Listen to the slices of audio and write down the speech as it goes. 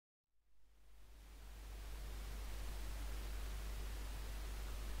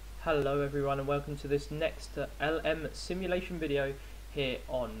Hello everyone and welcome to this next LM simulation video here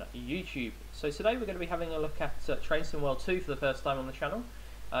on YouTube. So today we're going to be having a look at Train Sim World 2 for the first time on the channel.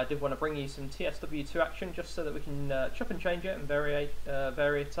 I did want to bring you some TSW2 action just so that we can chop and change it and vary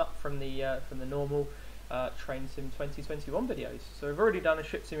it up from the normal Train Sim 2021 videos. So we've already done a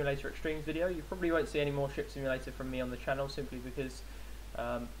Ship Simulator Extremes video. You probably won't see any more Ship Simulator from me on the channel simply because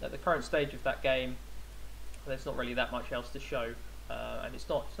at the current stage of that game there's not really that much else to show. And it's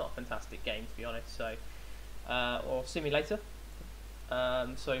not a fantastic game, to be honest, so or simulator.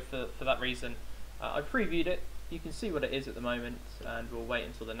 So for that reason, I previewed it. You can see what it is at the moment, and we'll wait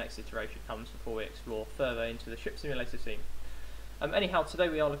until the next iteration comes before we explore further into the ship simulator scene. Anyhow, today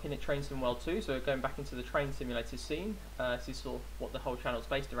we are looking at Train Sim World 2, so we're going back into the train simulator scene. This is sort of what the whole channel is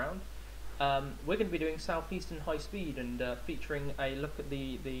based around. We're going to be doing Southeastern High Speed and featuring a look at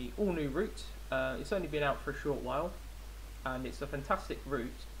the all-new route. It's only been out for a short while, and it's a fantastic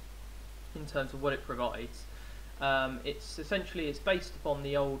route in terms of what it provides. It's based upon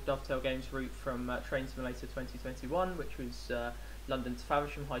the old Dovetail Games route from Train Simulator 2021, which was London to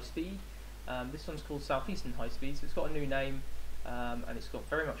Faversham High Speed. This one's called Southeastern High Speed, so it's got a new name, and it's got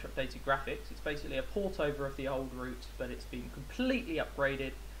very much updated graphics. It's basically a port over of the old route, but it's been completely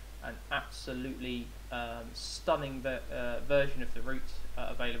upgraded, an absolutely stunning version of the route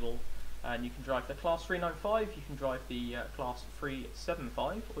available. And you can drive the Class 395, you can drive the Class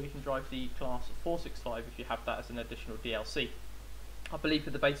 375, or you can drive the Class 465 if you have that as an additional DLC. I believe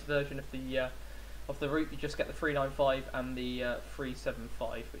for the beta version of the route, you just get the 395 and the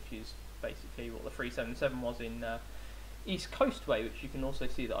 375, which is basically what the 377 was in East Coastway, which you can also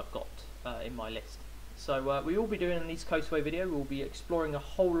see that I've got in my list. So we will be doing an East Coastway video. We'll be exploring a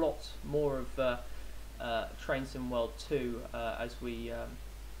whole lot more of Train Sim World 2 as we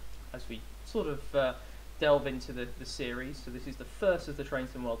sort of delve into the series. So this is the first of the Train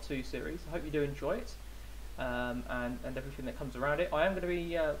Sim World 2 series. I hope you do enjoy it, and everything that comes around it. I am going to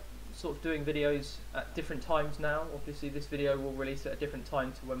be sort of doing videos at different times now. Obviously this video will release at a different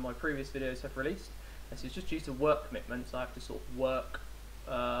time to when my previous videos have released. This is just due to work commitments. I have to sort of work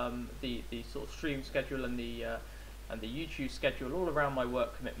the sort of stream schedule and the YouTube schedule all around my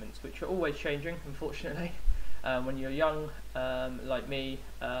work commitments, which are always changing, unfortunately. When you're young, like me,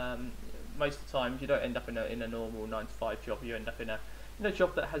 most of the times you don't end up in a normal 9-to-5 job. You end up in a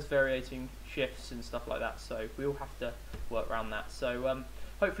job that has varying shifts and stuff like that. So we all have to work around that. So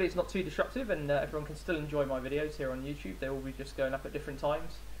hopefully it's not too disruptive, and everyone can still enjoy my videos here on YouTube. They will be just going up at different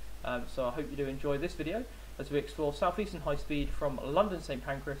times. So I hope you do enjoy this video as we explore Southeastern High Speed from London St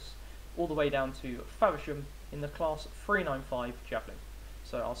Pancras all the way down to Faversham in the Class 395 Javelin.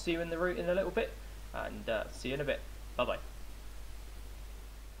 So I'll see you in the route in a little bit, and see you in a bit. Bye bye.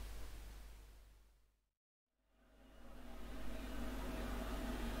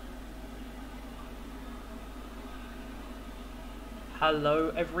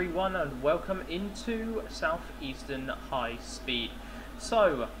 Hello everyone and welcome into Southeastern High Speed.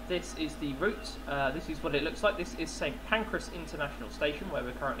 So this is the route, this is what it looks like. This is St Pancras International Station where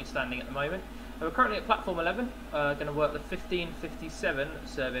we're currently standing at the moment. We're currently at platform 11, going to work the 15:57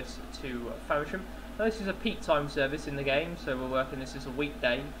 service to Faversham. Now this is a peak time service in the game, so we're working this as a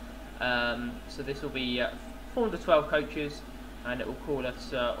weekday. So this will be 4 to 12 coaches, and it will call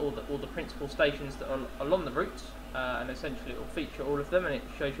us all the principal stations that are along the route, and essentially it will feature all of them, and it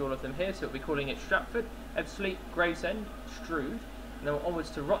shows you all of them here. So it'll be calling it Stratford, Ebbsfleet, Gravesend, Strood, and then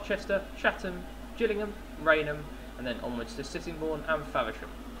onwards to Rochester, Chatham, Gillingham, Rainham, and then onwards to Sittingbourne and Faversham.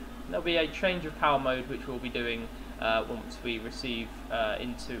 And there'll be a change of power mode which we'll be doing once we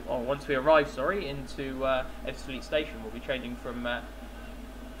arrive into Ebbsfleet Station. We'll be changing from the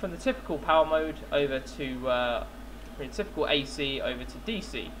typical power mode over to from typical AC over to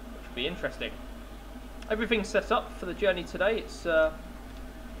DC, which will be interesting. Everything's set up for the journey today. It's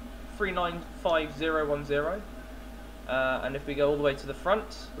 395010, and if we go all the way to the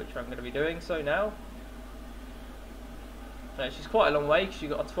front, which I'm going to be doing so now, which is quite a long way because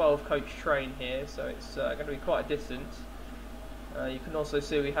you've got a 12 coach train here, so it's going to be quite a distance. You can also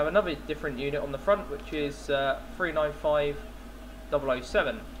see we have another different unit on the front, which is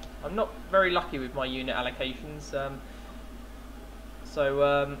 395007. I'm not very lucky with my unit allocations, so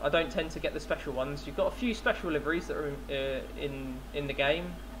I don't tend to get the special ones. You've got a few special liveries that are in the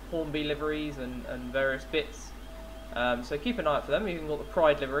game, Hornby liveries and various bits. So keep an eye out for them. You can got the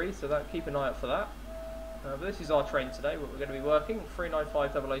Pride livery, so keep an eye out for that. But this is our train today, what we're going to be working,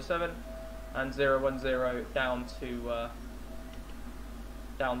 395007 and 010 down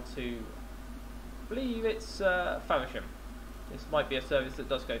to I believe it's Faversham. This might be a service that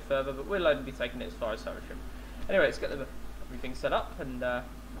does go further, but we'll only be taking it as far as Faversham. Anyway, let's get everything set up and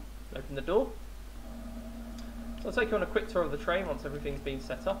Open the door. So I'll take you on a quick tour of the train once everything's been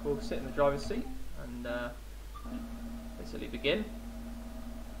set up. We'll sit in the driver's seat and basically begin.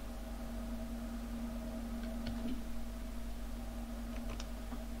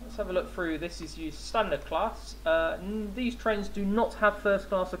 Let's have a look through. This is your standard class. These trains do not have first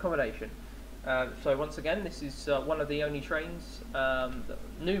class accommodation. So once again, this is one of the only trains,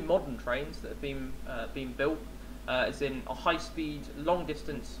 new modern trains that have been built, as in a high-speed,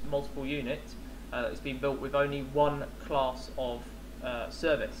 long-distance, multiple unit. It's been built with only one class of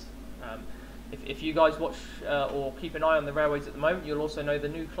service. If you guys watch or keep an eye on the railways at the moment, you'll also know the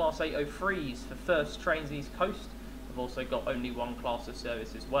new Class 803s for first trains East Coast have also got only one class of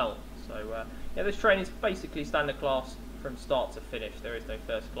service as well. So yeah, this train is basically standard class from start to finish. There is no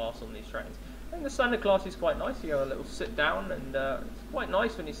first class on these trains. I think the standard class is quite nice. You have a little sit down, and it's quite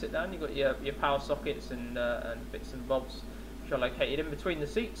nice when you sit down. You've got your power sockets and bits and bobs which are located in between the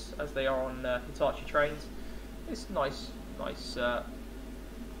seats, as they are on Hitachi trains. It's nice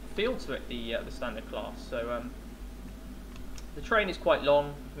feel to it, the standard class. So the train is quite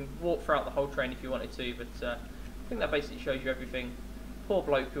long. You can walk throughout the whole train if you wanted to, but I think that basically shows you everything. Poor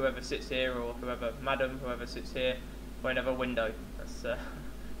bloke whoever sits here, or whoever sits here, won't have a window. That's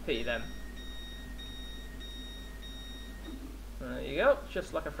pity them. There you go,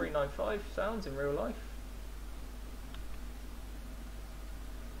 just like a 395 sounds in real life.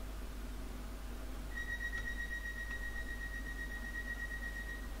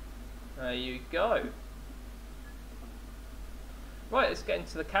 There you go. Right, let's get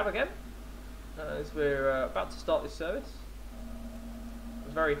into the cab again, as we're about to start this service.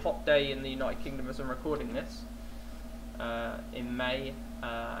 A very hot day in the United Kingdom as I'm recording this, in May,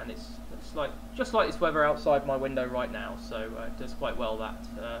 and it's just like this weather outside my window right now, so it does quite well that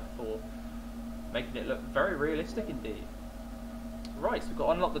for making it look very realistic indeed. Right, so we've got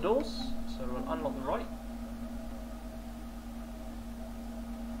to unlock the doors, so we'll unlock the right.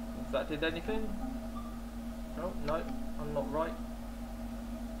 If that did anything. Oh, no, unlock right.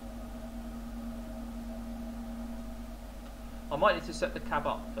 I might need to set the cab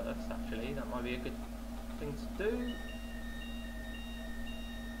up first, actually. That might be a good thing to do.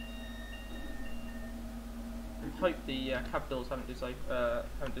 I hope the cab doors haven't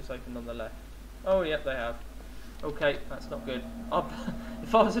disopened on the left. Oh, yep, they have. Okay, that's not good.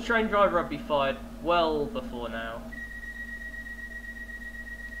 If I was a train driver, I'd be fired well before now.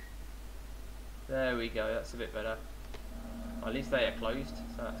 There we go, that's a bit better. At least they are closed,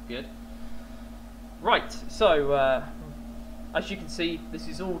 so that's good. Right, so as you can see, this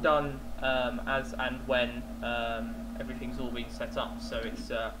is all done as and when everything's all been set up. So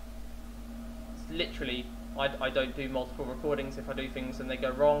it's literally, I don't do multiple recordings. If I do things and they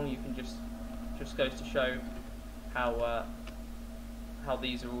go wrong, you can just goes to show how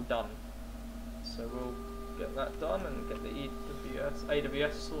these are all done. So we'll get that done and get the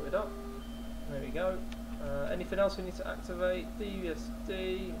AWS sorted up. There we go. Anything else we need to activate?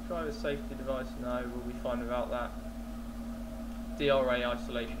 DVSD, driver safety device, no, we'll be fine without that. DRA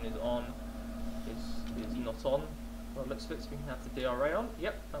isolation is on, is not on. Well, looks fit, so we can have the DRA on.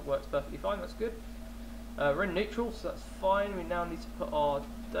 Yep, that works perfectly fine, that's good. We're in neutral, so that's fine. We now need to put our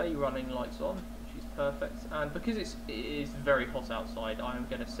day running lights on, which is perfect. And because it is very hot outside, I am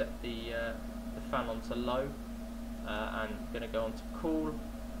going to set the fan on to low, and going to go on to cool.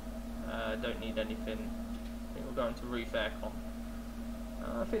 Don't need anything. I think we'll go into roof aircon.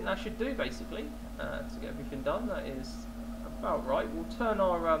 I think that should do basically to get everything done. That is about right. We'll turn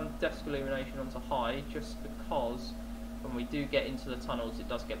our desk illumination onto high, just because when we do get into the tunnels, it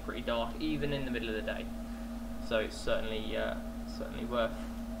does get pretty dark, even in the middle of the day. So it's certainly worth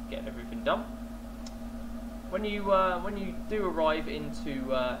getting everything done. When you do arrive into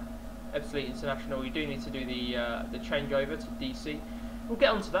Ebbsfleet International, you do need to do the changeover to DC. We'll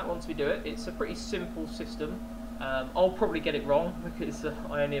get onto that once we do it. It's a pretty simple system. I'll probably get it wrong because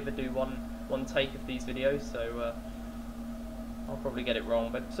I only ever do one take of these videos, so I'll probably get it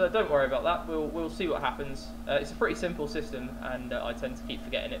wrong. But don't worry about that. We'll see what happens. It's a pretty simple system, and I tend to keep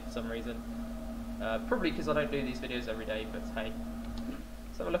forgetting it for some reason. Probably because I don't do these videos every day. But hey,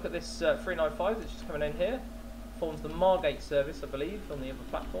 let's have a look at this 395 that's just coming in here. Forms the Margate service, I believe, on the other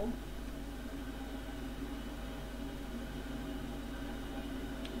platform.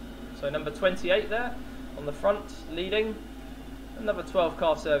 So number 28 there, on the front, leading. Another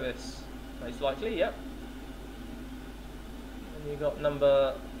 12-car service, most likely, yep. And you got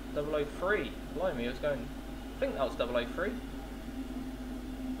number 003. Blimey, I think that was 003.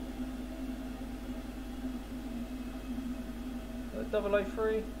 Is that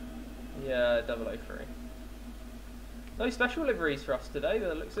 003? Yeah, 003. No special liveries for us today, by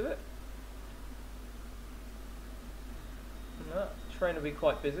the looks of it. No, train will be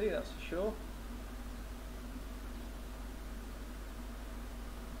quite busy, that's for sure.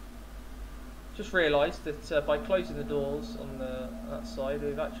 Just realised that by closing the doors on that side,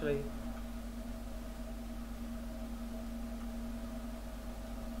 we've actually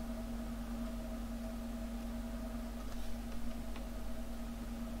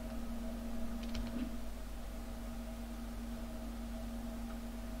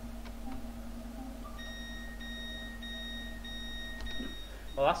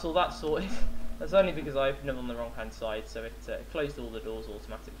well, that's all that sorted. That's only because I opened them on the wrong hand side, so it closed all the doors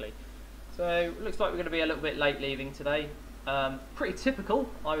automatically. So it looks like we're going to be a little bit late leaving today. Pretty typical,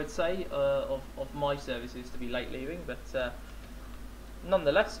 I would say, of my services to be late leaving, but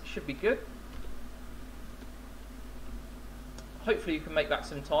nonetheless, it should be good. Hopefully you can make back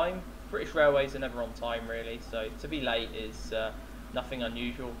some time. British Railways are never on time really, so to be late is nothing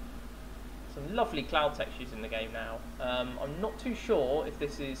unusual. Some lovely cloud textures in the game now. I'm not too sure if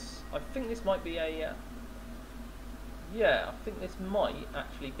this is... I think this might be a... yeah, I think this might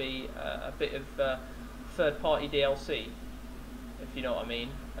actually be a bit of third-party DLC, if you know what I mean,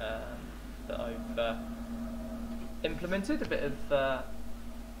 that I've implemented, a bit of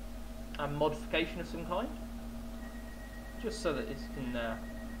a modification of some kind, just so that it can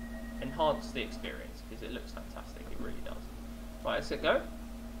enhance the experience, because it looks fantastic, it really does. Right, let's get go.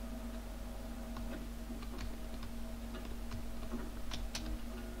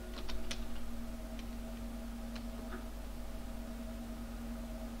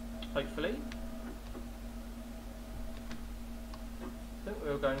 Hopefully. I think we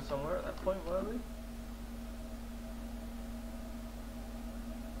were going somewhere at that point, were we?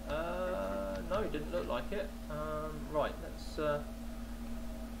 No, it didn't look like it. Right, let's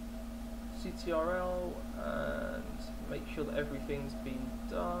CTRL and make sure that everything's been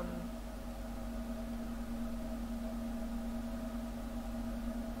done.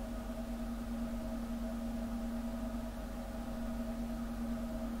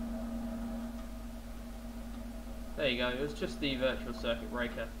 There you go, it was just the virtual circuit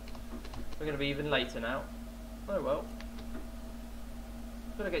breaker. We're going to be even later now. Oh well.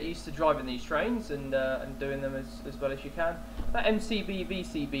 Got to get used to driving these trains and doing them as well as you can. That MCB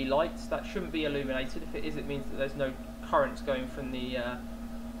VCB light, that shouldn't be illuminated. If it is, it means that there's no current going from the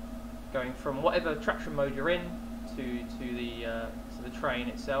whatever traction mode you're in to the train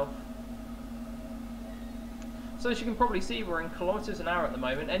itself. So as you can probably see, we're in kilometres an hour at the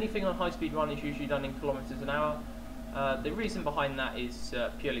moment. Anything on high-speed run is usually done in kilometres an hour. The reason behind that is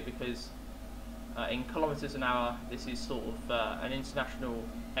purely because in kilometres an hour, this is sort of an international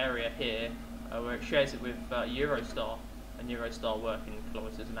area here where it shares it with Eurostar, and Eurostar work in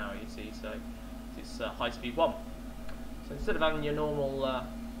kilometres an hour, you see, so it's high-speed 1. So instead of having your normal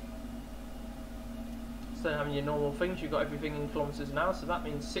things, you've got everything in kilometres an hour, so that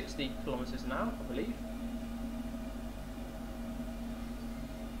means 60 kilometres an hour, I believe.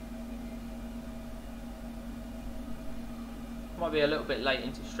 Might be a little bit late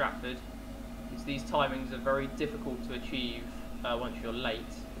into Stratford, because these timings are very difficult to achieve once you're late,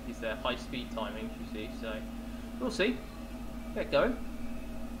 because they're high speed timings, you see, so we'll see. Get going.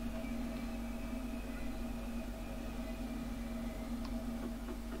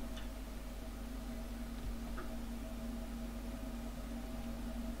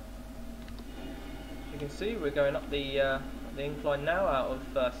 As you can see, we're going up the incline now out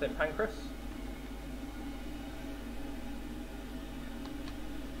of St Pancras.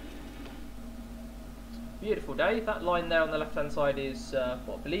 Beautiful day. That line there on the left hand side is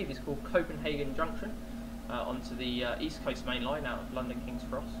what I believe is called Copenhagen Junction, onto the East Coast main line out of London King's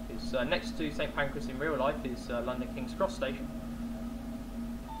Cross, because next to St Pancras in real life is London King's Cross station.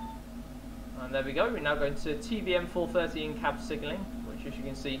 And there we go, we're now going to TVM 430 in cab signalling, which as you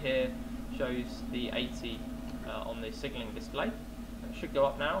can see here shows the 80 on the signalling display. It should go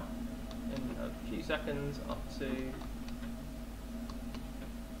up now in a few seconds up to,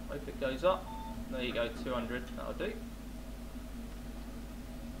 hope it goes up. There you go, 200, that'll do.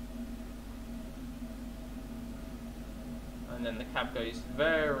 And then the cab goes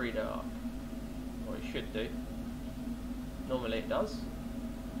very dark, or it should do. Normally it does.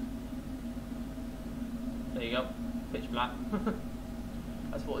 There you go, pitch black.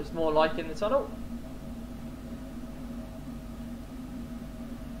 That's what it's more like in the tunnel.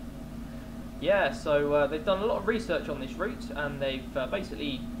 Yeah, so they've done a lot of research on this route, and they've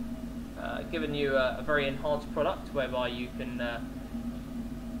basically given you a very enhanced product whereby you can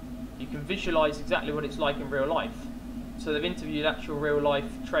visualise exactly what it's like in real life. So they've interviewed actual real life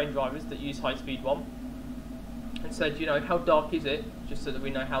train drivers that use high speed 1 and said, you know, how dark is it, just so that we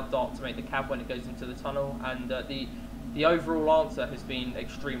know how dark to make the cab when it goes into the tunnel, and the the overall answer has been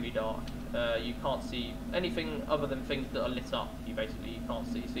extremely dark. You can't see anything other than things that are lit up. You can't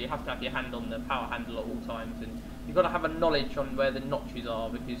see, so you have to have your hand on the power handle at all times, and you've got to have a knowledge on where the notches are,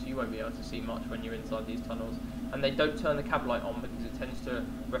 because you won't be able to see much when you're inside these tunnels. And they don't turn the cab light on because it tends to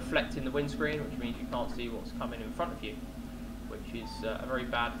reflect in the windscreen, which means you can't see what's coming in front of you, which is a very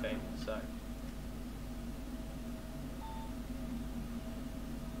bad thing.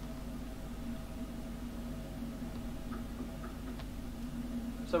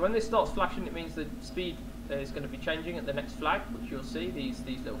 So when this starts flashing, it means the speed is going to be changing at the next flag, which you'll see. These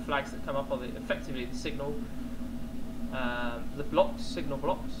little flags that come up are effectively the signal, signal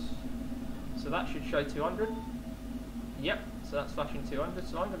blocks. So that should show 200. Yep, so that's flashing 200.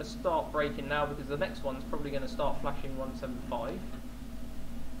 So I'm going to start braking now, because the next one's probably going to start flashing 175.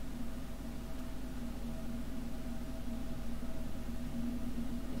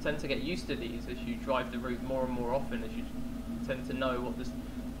 You tend to get used to these as you drive the route more and more often, as you tend to know what the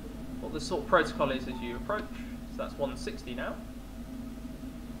sort of protocol is as you approach. So that's 160 now.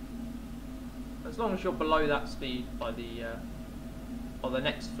 As long as you're below that speed by the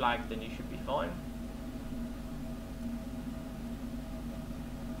next flag, then you should be fine.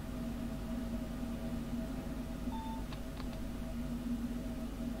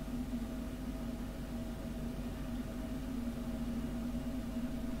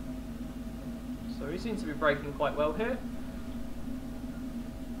 So we seem to be braking quite well here.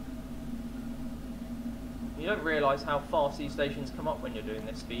 You don't realise how fast these stations come up when you're doing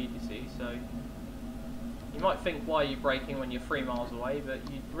this speed, you see, so you might think, why are you braking when you're 3 miles away, but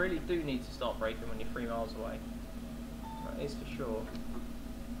you really do need to start braking when you're 3 miles away. That is for sure.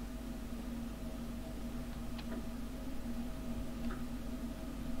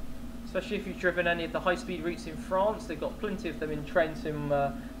 Especially if you've driven any of the high-speed routes in France. They've got plenty of them in Train Sim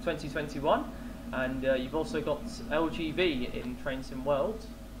 2021, and you've also got LGV in Train Sim World.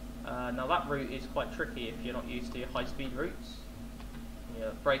 Now that route is quite tricky if you're not used to your high-speed routes.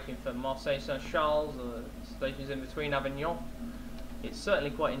 You're braking for Marseille Saint Charles, or stations in between Avignon. It's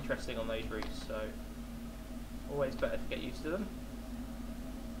certainly quite interesting on those routes, so always better to get used to them.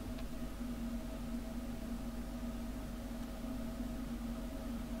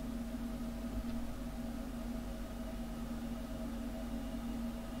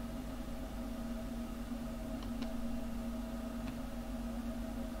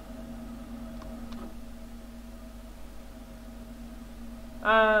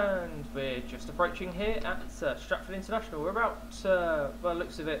 And we're just approaching here at Stratford International. We're about, by the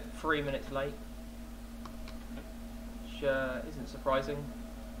looks of it, 3 minutes late, which isn't surprising.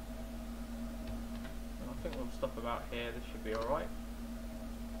 And I think we'll stop about here. This should be alright.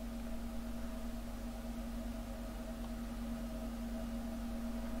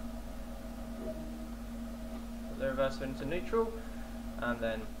 Put the reverser into neutral, and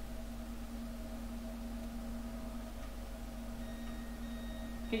then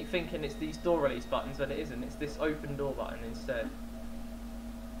keep thinking it's these door release buttons, but it isn't. It's this open door button instead.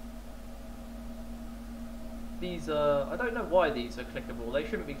 These are, I don't know why these are clickable. They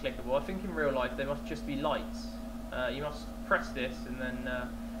shouldn't be clickable. I think in real life they must just be lights. You must press this, and then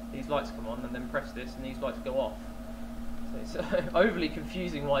these lights come on, and then press this, and these lights go off. So it's overly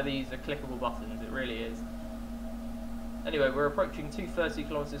confusing why these are clickable buttons. It really is. Anyway, we're approaching 230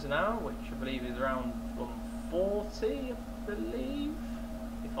 kilometers an hour, which I believe is around 140, I believe,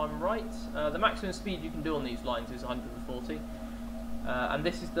 if I'm right. The maximum speed you can do on these lines is 140. And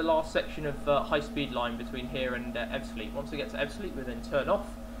this is the last section of high-speed line between here and Ebbsfleet. Once we get to Ebbsfleet, we then turn off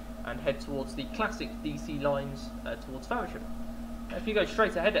and head towards the classic DC lines towards Faversham. If you go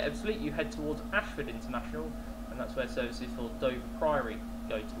straight ahead at Ebbsfleet, you head towards Ashford International, and that's where services for Dover Priory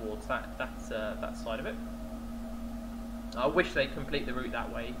go towards that side of it. I wish they'd complete the route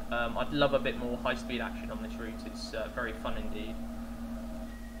that way. I'd love a bit more high-speed action on this route. It's very fun indeed.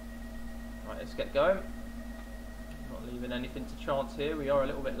 Right, let's get going. Not leaving anything to chance here. We are a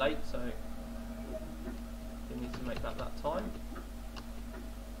little bit late, so we need to make that time.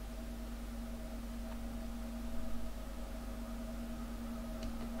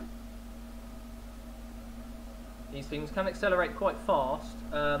 These things can accelerate quite fast,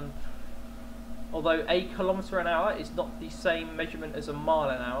 although a kilometre an hour is not the same measurement as a mile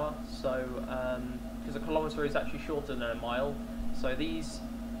an hour, so because a kilometre is actually shorter than a mile, so these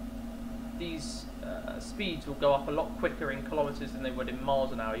speeds will go up a lot quicker in kilometres than they would in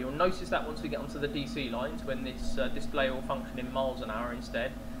miles an hour. You'll notice that once we get onto the DC lines, when this display will function in miles an hour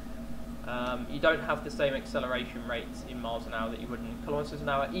instead. You don't have the same acceleration rates in miles an hour that you would in kilometres an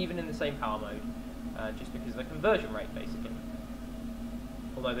hour, even in the same power mode, just because of the conversion rate, basically.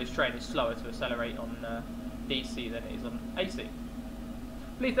 Although this train is slower to accelerate on DC than it is on AC. I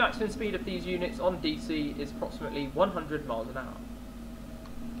believe the maximum speed of these units on DC is approximately 100 miles an hour.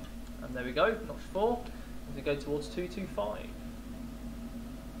 And there we go, notch 4, as we go towards 225.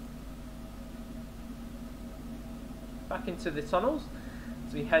 Back into the tunnels,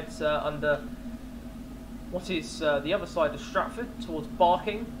 as we head under what is the other side of Stratford, towards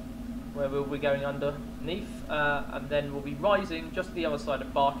Barking, where we'll be going underneath, and then we'll be rising just the other side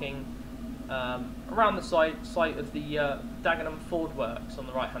of Barking, around the site of the Dagenham Ford Works on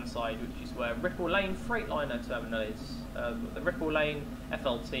the right hand side, which is where Ripple Lane Freightliner Terminal is, the Ripple Lane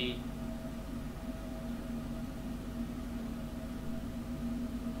FLT.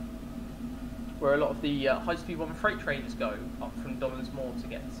 Where a lot of the high-speed 1 freight trains go up from Dollars Moor to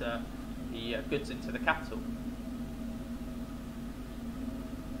get the goods into the capital.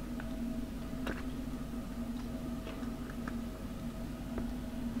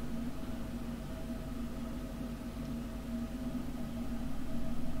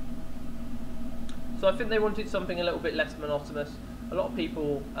 So I think they wanted something a little bit less monotonous. A lot of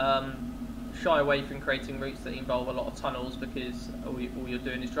people shy away from creating routes that involve a lot of tunnels because all you're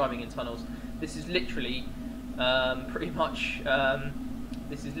doing is driving in tunnels. This is literally pretty much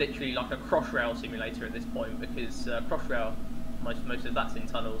this is literally like a Crossrail simulator at this point, because Crossrail, most of that's in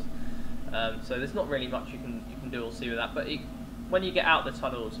tunnels. So there's not really much you can do or see with that. But when you get out the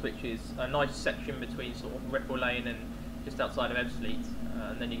tunnels, which is a nice section between sort of Ripple Lane and just outside of Ebbsfleet,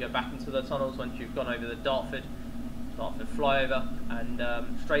 and then you go back into the tunnels once you've gone over the Dartford flyover and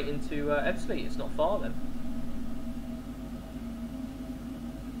straight into Ebbsfleet. It's not far then.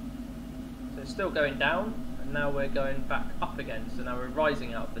 So it's still going down, and now we're going back up again. So now we're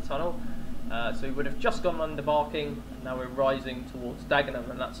rising out of the tunnel. So we would have just gone under Barking, and now we're rising towards Dagenham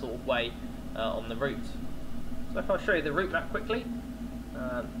and that sort of way on the route. So if I show you the route map quickly,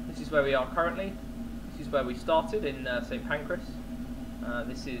 this is where we are currently. This is where we started in St Pancras.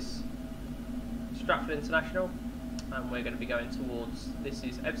 This is Stratford International, and we're going to be going towards, this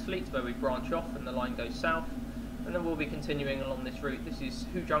is Ebbsfleet, where we branch off and the line goes south, and then we'll be continuing along this route. This is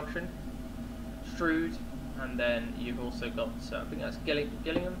Hoo Junction, Strood, and then you've also got, I think that's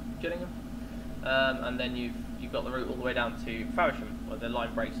Gillingham, and then you've got the route all the way down to Faversham, where the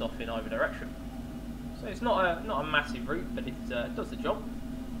line breaks off in either direction. So it's not a massive route, but it does the job.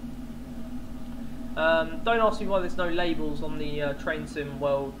 Don't ask me why there's no labels on the Train Sim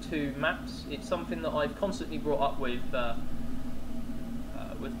World 2 maps. It's something that I've constantly brought up with the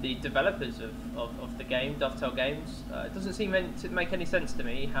developers of the game, Dovetail Games. It doesn't seem to make any sense to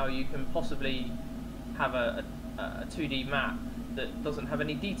me how you can possibly have a 2D map that doesn't have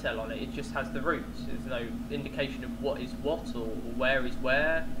any detail on it. It just has the routes. There's no indication of what is what or where is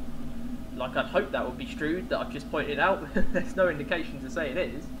where. Like, I'd hope that would be Strood, that I've just pointed out. There's no indication to say it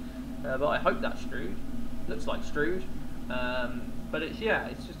is. But I hope that's Strood. Looks like Strood, but it's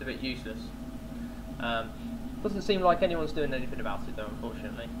just a bit useless. Doesn't seem like anyone's doing anything about it though,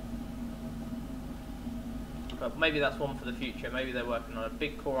 unfortunately. But maybe that's one for the future. Maybe they're working on a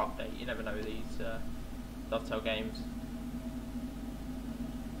big core update. You never know with these Dovetail games.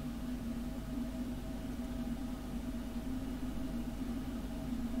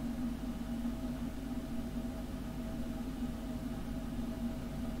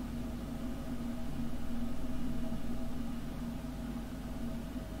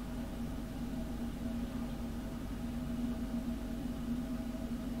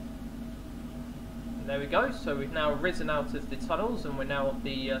 There we go, so we've now risen out of the tunnels and we're now on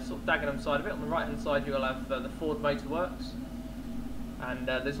the sort of Dagenham side of it. On the right hand side you'll have the Ford Motor Works, and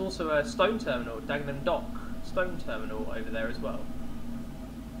there's also a stone terminal, Dagenham Dock stone terminal over there as well.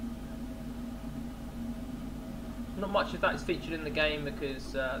 Not much of that is featured in the game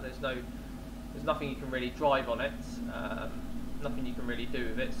because there's nothing you can really drive on it, nothing you can really do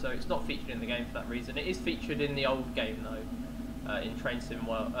with it, so it's not featured in the game for that reason. It is featured in the old game though. In Train Sim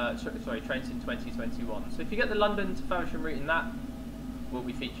 2021. So if you get the London to Faversham route in that, will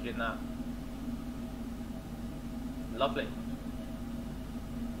be featured in that. Lovely.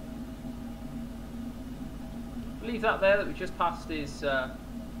 I believe that there that we just passed is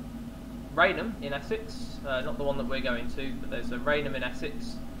Rainham in Essex, not the one that we're going to, but there's a Rainham in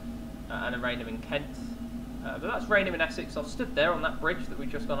Essex and a Rainham in Kent. But that's Rainham in Essex. I've stood there on that bridge that we've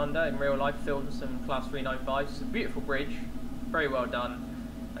just gone under in real life, filled with some Class 395s. It's a beautiful bridge. Very well done.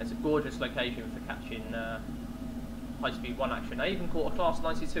 It's a gorgeous location for catching high-speed 1 action. I even caught a Class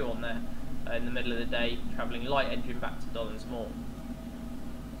 92 on there in the middle of the day, travelling light engine back to Dollars Moor.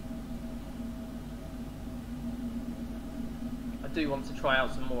 I do want to try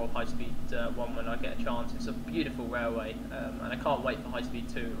out some more of high-speed 1 when I get a chance. It's a beautiful railway, and I can't wait for high-speed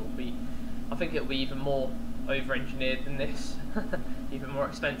 2. I think it'll be even more over-engineered than this, even more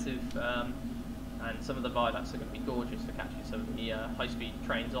expensive, and some of the viaducts are going to be gorgeous for catching some of the high-speed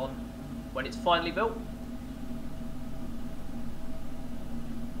trains on when it's finally built.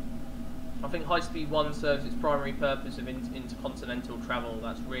 I think High Speed 1 serves its primary purpose of intercontinental travel.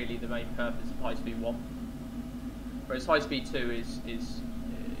 That's really the main purpose of High Speed 1. Whereas High Speed 2 is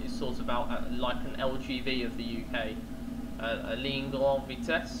sort of about like an LGV of the UK, a ligne grande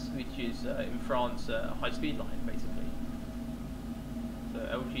vitesse, which is in France a high speed line basically. So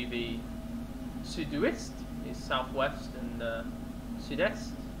LGV Sud-Ouest is southwest and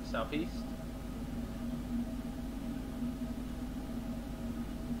Sud-Est southeast.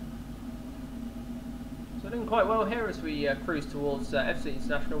 So doing quite well here as we cruise towards FC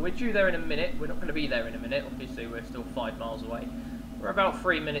International. We're due there in a minute. We're not going to be there in a minute. Obviously, we're still 5 miles away. We're about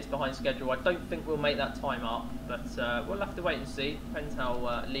 3 minutes behind schedule. I don't think we'll make that time up, but we'll have to wait and see. Depends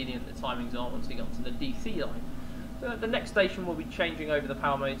how lenient the timings are once we get onto the DC line. So the next station will be changing over the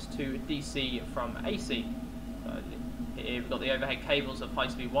power modes to DC from AC. Here we've got the overhead cables of High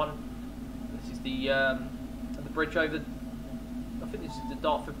Speed 1. This is the bridge over. I think this is the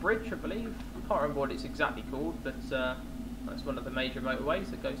Dartford Bridge, I believe. I can't remember what it's exactly called, but that's one of the major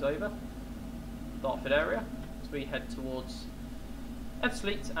motorways that goes over Dartford area as we head towards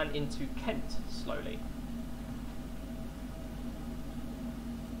Ebbsfleet and into Kent slowly.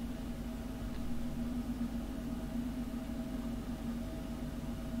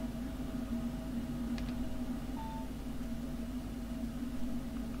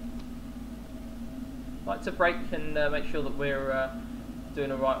 Like to brake and make sure that we're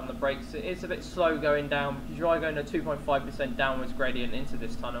doing alright on the brakes. It is a bit slow going down because you are going a 2.5% downwards gradient into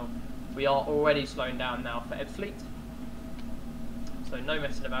this tunnel. We are already slowing down now for Ebbsfleet, so no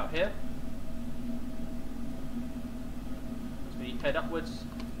messing about here. As we head upwards,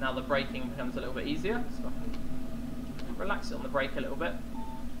 now the braking becomes a little bit easier, so I can relax it on the brake a little bit.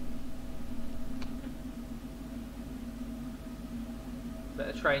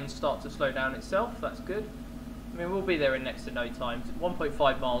 Let the train start to slow down itself, that's good. I mean, we'll be there in next to no time.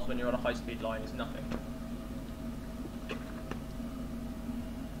 1.5 miles when you're on a high-speed line is nothing.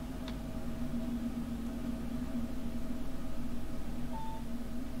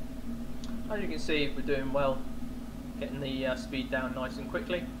 As you can see, we're doing well, getting the speed down nice and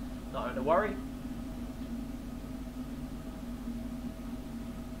quickly, not having to worry.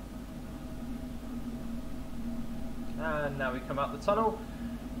 And now we come out the tunnel.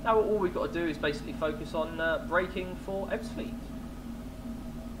 Now all we've got to do is basically focus on braking for Ebbsfleet.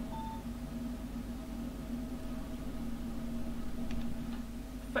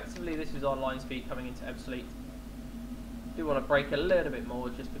 Effectively, this is our line speed coming into Ebbsfleet. Do want to brake a little bit more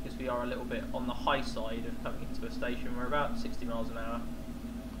just because we are a little bit on the high side of coming into a station. We're about 60 miles an hour,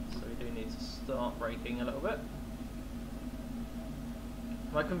 so we do need to start braking a little bit.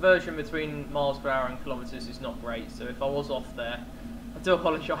 My conversion between miles per hour and kilometres is not great, so if I was off there, I do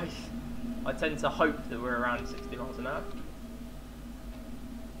apologise. I tend to hope that we're around 60 miles an hour.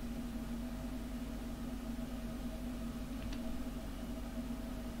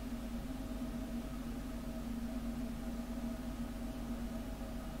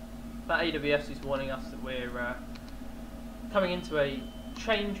 That AWS is warning us that we're coming into a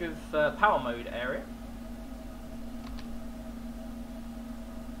change of power mode area.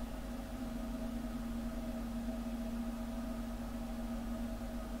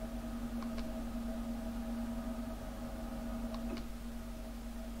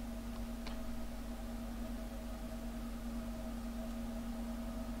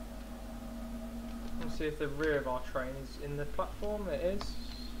 See if the rear of our train is in the platform. It is.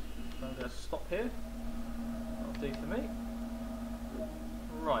 So I'm going to stop here. That'll do for me.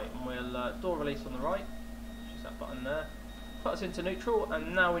 Right, and we'll door release on the right, which is that button there. Put us into neutral,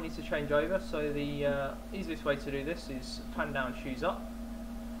 and now we need to change over. So the easiest way to do this is pan down, shoes up,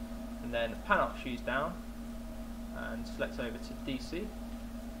 and then pan up, shoes down, and select over to DC.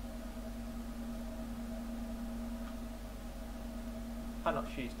 Pan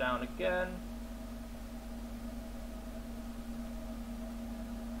up, shoes down again.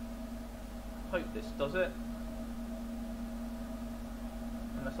 Hope this does it,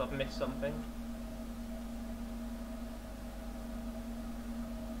 unless I've missed something.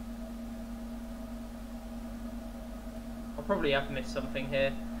 I probably have missed something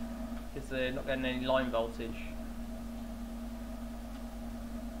here because they're not getting any line voltage.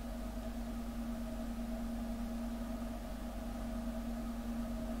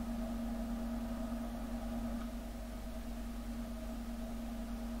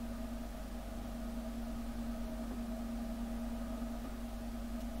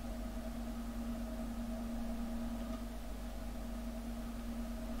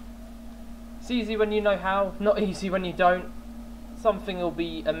 It's easy when you know how, not easy when you don't. Something will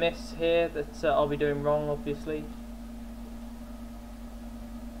be amiss here that I'll be doing wrong, obviously.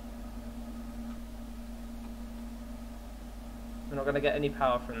 We're not going to get any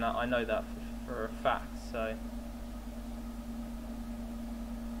power from that, I know that for a fact, so...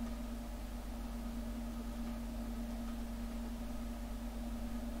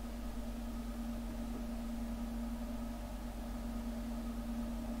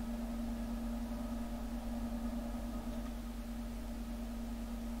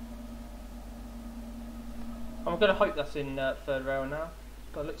 I'm going to hope that's in third rail now.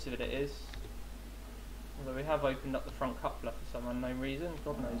 By the looks of it, it is. Although we have opened up the front coupler for some unknown reason,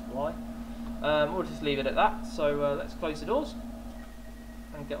 God knows why. We'll just leave it at that. So let's close the doors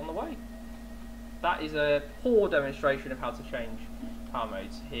and get on the way. That is a poor demonstration of how to change power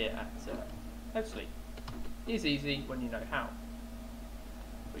modes here at Eversley. It is easy when you know how.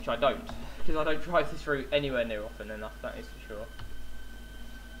 Which I don't, because I don't drive this route anywhere near often enough, that is for sure.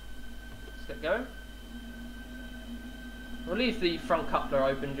 Let's get going. We'll leave the front coupler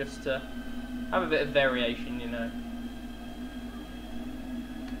open just to have a bit of variation, you know.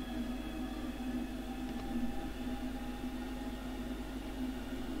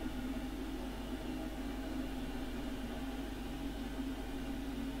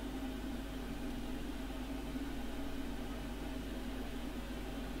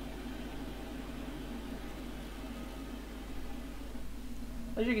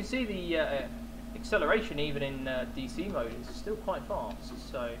 As you can see, the acceleration even in DC mode is still quite fast,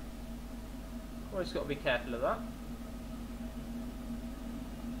 so always got to be careful of that.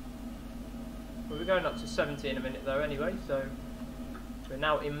 We're going up to 70 in a minute though anyway, so we're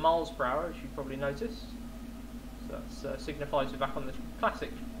now in miles per hour, as you probably noticed. So that signifies we're back on the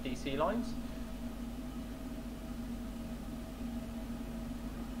classic DC lines.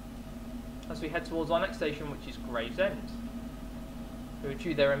 As we head towards our next station, which is Gravesend. We were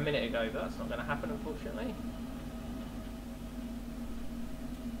due there a minute ago, but that's not going to happen, unfortunately.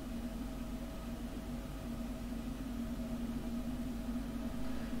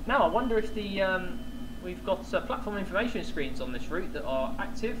 Now, I wonder if we've got platform information screens on this route that are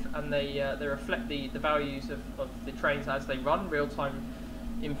active, and they reflect the values of the trains as they run, real-time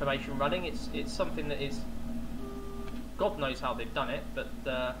information running. It's something that is, God knows how they've done it, but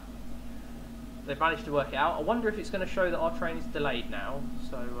they've managed to work it out. I wonder if it's going to show that our train is delayed now,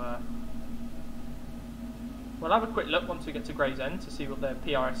 so we'll have a quick look once we get to Gravesend to see what their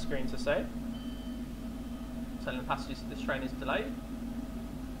PRS screens are saying. Telling the passengers that this train is delayed.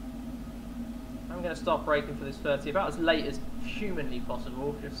 I'm going to start braking for this 30 about as late as humanly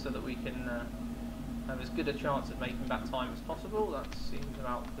possible, just so that we can have as good a chance at making back time as possible. That seems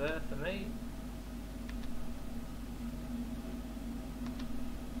about there for me.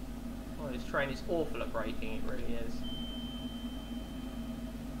 This train is awful at braking, it really is.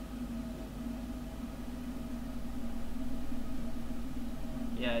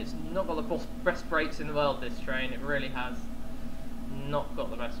 Yeah, it's not got the best brakes in the world, this train. It really has not got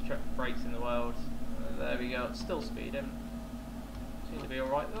the best brakes in the world. There we go, it's still speeding. Seems to be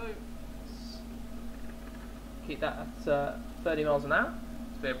alright though. Let's keep that at 30 miles an hour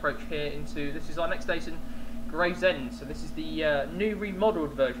as we approach here into, this is our next station, Gravesend. So this is the new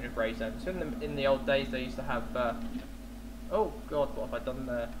remodelled version of Gravesend. So in the old days they used to have oh god, what have I done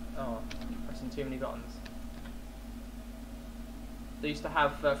there? Oh, pressing too many buttons. They used to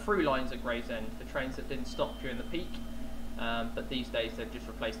have through lines at Gravesend for trains that didn't stop during the peak, but these days they've just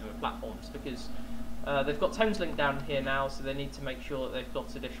replaced them with platforms because they've got Thameslink down here now, so they need to make sure that they've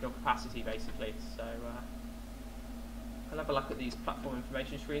got additional capacity basically. So I'll have a look at these platform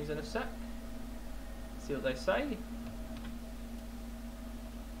information screens in a sec. See what they say.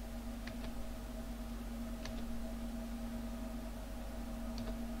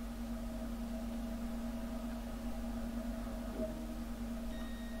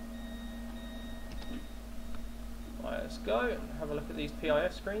 Right, let's go and have a look at these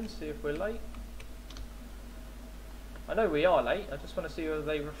PIS screens, see if we're late. I know we are late, I just want to see whether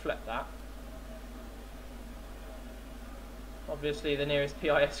they reflect that. Obviously the nearest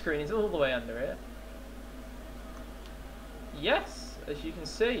PIS screen is all the way under here. Yes, as you can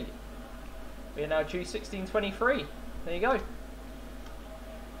see, we are now due 16:23. There you go.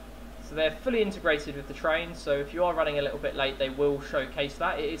 So they're fully integrated with the train, so if you are running a little bit late, they will showcase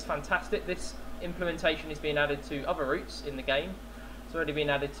that. It is fantastic. This implementation is being added to other routes in the game. It's already been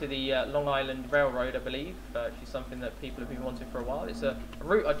added to the Long Island Railroad, I believe, which is something that people have been wanting for a while. It's a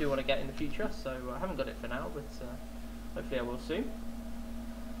route I do want to get in the future, so I haven't got it for now, but hopefully I will soon.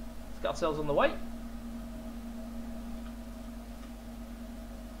 Let's get ourselves on the way.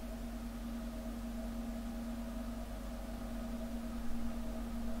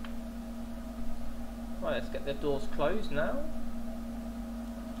 Right, let's get the doors closed now.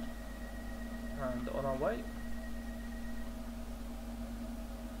 And on our way.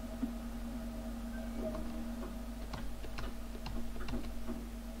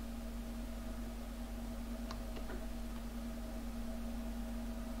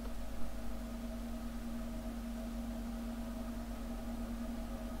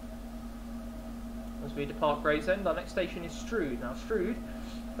 As we depart Gravesend, our next station is Strood. Now Strood,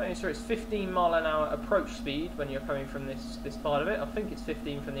 it's 15-mile-an-hour approach speed when you're coming from this part of it. I think it's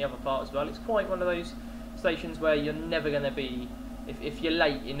 15 from the other part as well. It's quite one of those stations where you're never going to be, if you're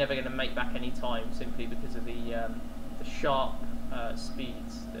late, you're never going to make back any time, simply because of the sharp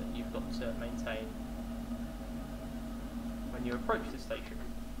speeds that you've got to maintain when you approach the station.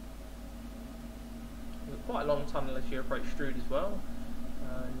 You've got quite a long tunnel as you approach Strood as well,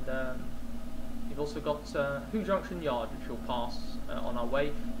 and you've also got Who Junction Yard, which we'll pass on our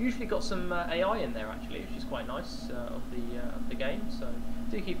way. Usually got some AI in there actually, which is quite nice of the game, so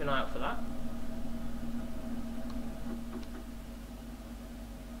do keep an eye out for that.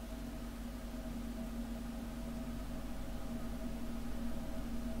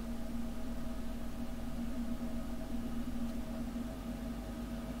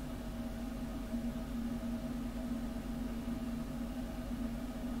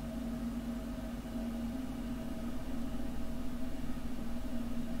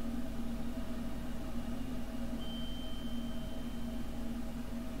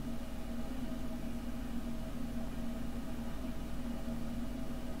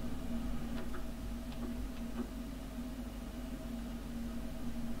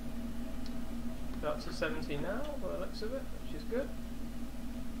 Up to 70 now, by the looks of it, which is good.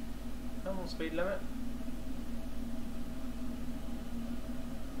 Come on, speed limit.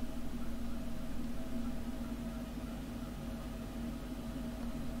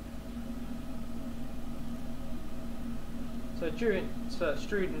 So during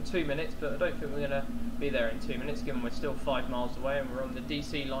Strood in 2 minutes, but I don't think we're going to be there in 2 minutes, given we're still 5 miles away and we're on the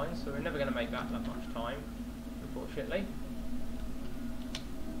DC line, so we're never going to make that much time, unfortunately.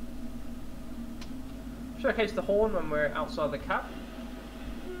 Showcase the horn when we're outside the cab.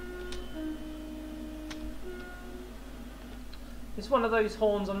 It's one of those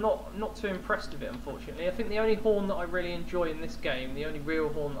horns I'm not too impressed with it, unfortunately. I think the only horn that I really enjoy in this game, the only real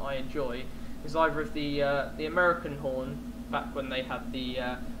horn that I enjoy, is either of the American horn back when they had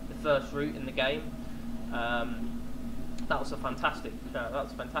the first route in the game. That was a fantastic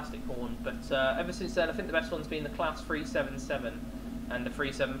horn. But ever since then, I think the best one's been the Class 377. And the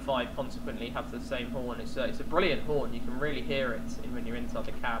 375 consequently have the same horn. It's a brilliant horn. You can really hear it when you're inside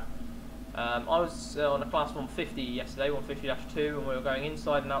the cab. I was on a Class 150 yesterday, 150-2, and we were going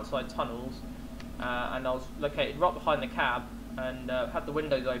inside and outside tunnels. And I was located right behind the cab and had the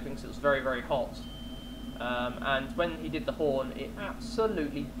windows open because it was very, very hot. And when he did the horn, it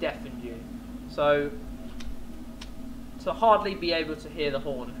absolutely deafened you. So to hardly be able to hear the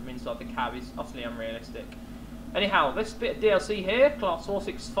horn from inside the cab is utterly unrealistic. Anyhow, this bit of DLC here, Class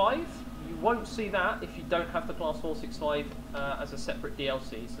 465, you won't see that if you don't have the Class 465 as a separate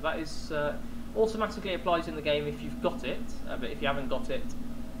DLC. So that is automatically applies in the game if you've got it, but if you haven't got it,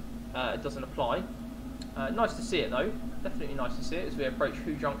 it doesn't apply. Nice to see it though, definitely nice to see it as we approach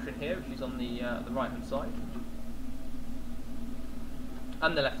Who Junction here, which is on the right hand side.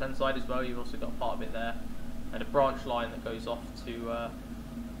 And the left hand side as well, you've also got part of it there, and a branch line that goes off to a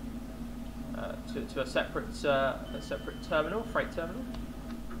separate terminal, freight terminal.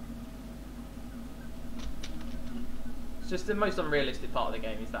 It's just the most unrealistic part of the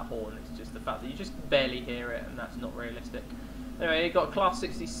game is that horn. It's just the fact that you just barely hear it, and that's not realistic. Anyway, you've got Class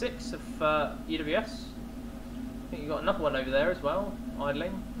 66 of EWS. I think you've got another one over there as well,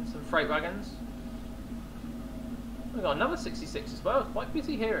 idling, and some freight wagons. We've got another 66 as well. It's quite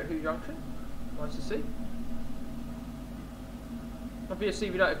busy here at Who Junction. Nice to see. Obviously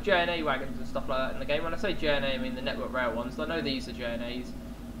we don't have J&A wagons and stuff like that in the game. When I say J&A, I mean the Network Rail ones. I know these are J&As,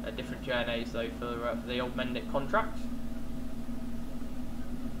 different J&As though for the old Mendic contract.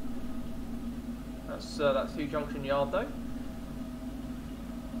 That's Who Junction Yard though.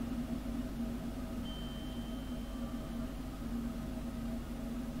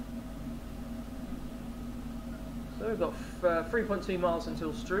 So we've got 3.2 miles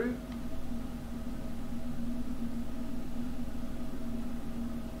until Strood.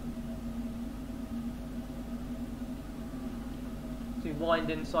 To wind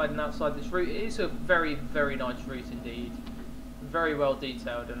inside and outside this route. It is a very, very nice route indeed. Very well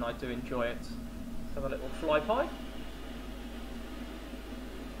detailed, and I do enjoy it. Let's have a little flyby.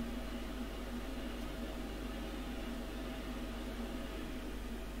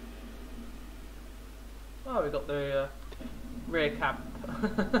 Oh, we've got the rear cab.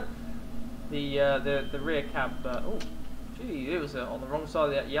 the rear cab. Oh, gee, it was on the wrong side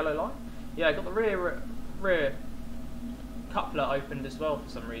of that yellow line. Yeah, I got the rear coupler opened as well for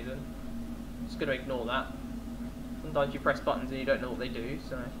some reason. Just going to ignore that. Sometimes you press buttons and you don't know what they do,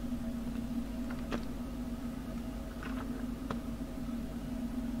 so.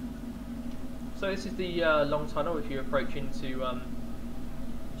 So this is the long tunnel if you approach into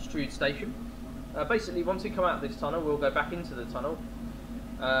Strood Station. Basically, once we come out of this tunnel, we'll go back into the tunnel,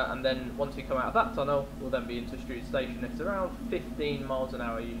 and then once we come out of that tunnel, we'll then be into Strood Station. It's around 15 miles an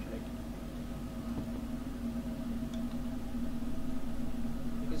hour usually.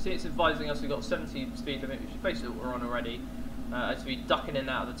 You can see it's advising us we've got 70 speed limit, which is basically what we're on already, as we duck in and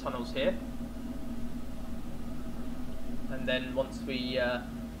out of the tunnels here. And then once we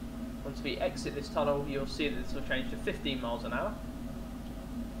exit this tunnel, you'll see that this will change to 15 miles an hour.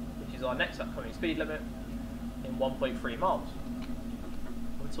 Our next upcoming speed limit in 1.3 miles.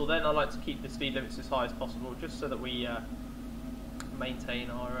 Until then, I like to keep the speed limits as high as possible, just so that we maintain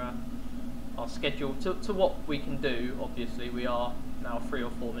our schedule to what we can do. Obviously, we are now 3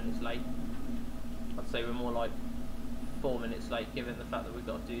 or 4 minutes late. I'd say we're more like 4 minutes late, given the fact that we've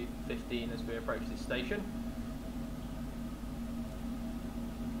got to do 15 as we approach this station.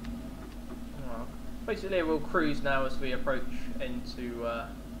 Well, basically, we'll cruise now as we approach into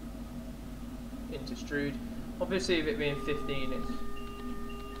Strood. Obviously, with it being 15, it's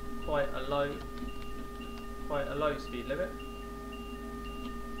quite a low speed limit.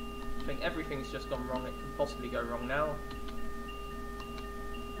 I think everything's just gone wrong. It can possibly go wrong now.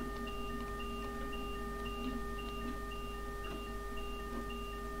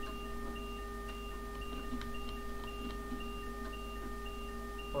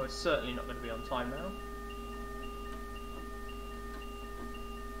 Well, it's certainly not going to be on time now.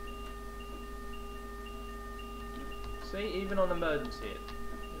 See, even on emergency, it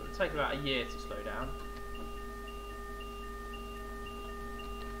would take about a year to slow down.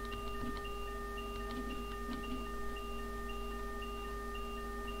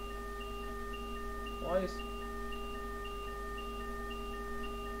 Why is... Is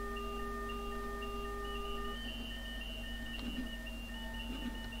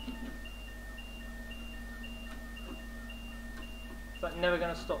that never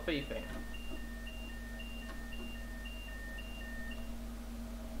going to stop beeping?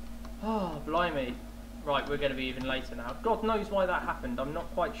 Oh, blimey. Right, we're going to be even later now. God knows why that happened. I'm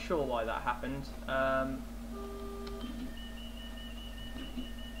not quite sure why that happened. Jeez.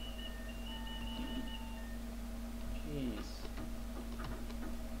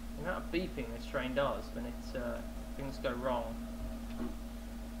 The amount of beeping this train does when things go wrong.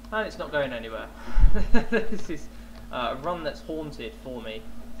 And it's not going anywhere. This is a run that's haunted for me.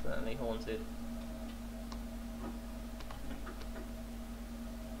 Certainly haunted.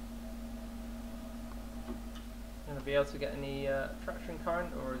 Be able to get any traction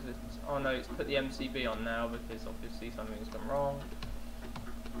current, or is it... Oh no, it's put the MCB on now because obviously something's gone wrong.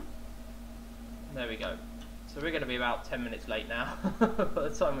 There we go. So we're going to be about 10 minutes late now by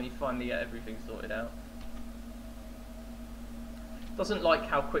the time we finally get everything sorted out. Doesn't like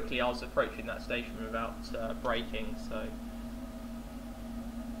how quickly I was approaching that station without braking, so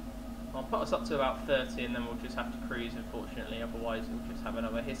I'll put us up to about 30 and then we'll just have to cruise, unfortunately, otherwise we'll just have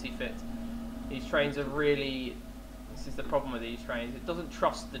another hissy fit. These trains are really... This is the problem with these trains. It doesn't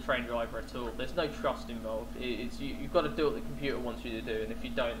trust the train driver at all. There's no trust involved. You've got to do what the computer wants you to do, and if you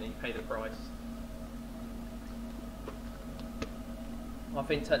don't, then you pay the price. I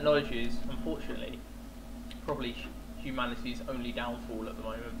think technology is, unfortunately, probably humanity's only downfall at the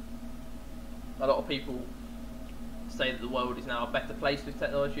moment. A lot of people say that the world is now a better place with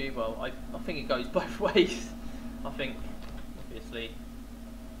technology. Well, I think it goes both ways. I think, obviously,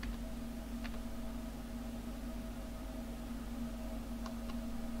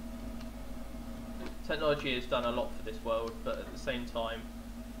 technology has done a lot for this world, but at the same time,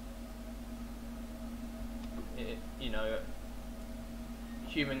 you know,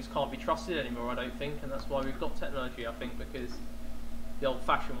 humans can't be trusted anymore, I don't think, and that's why we've got technology, I think, because the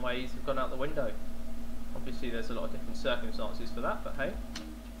old-fashioned ways have gone out the window. Obviously there's a lot of different circumstances for that, but hey.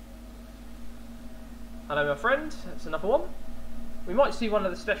 Hello my friend, that's another one. We might see one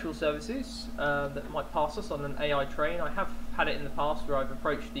of the special services that might pass us on an AI train. I have had it in the past where I've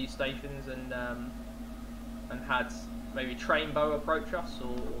approached these stations and had maybe Trainbow approach us,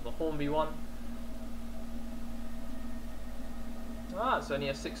 or the Hornby one. Ah, it's only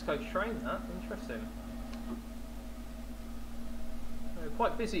a 6-coach train, that. Interesting.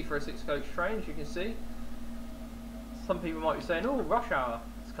 Quite busy for a 6-coach train, as you can see. Some people might be saying, oh, rush hour,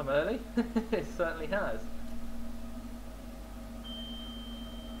 it's come early. It certainly has.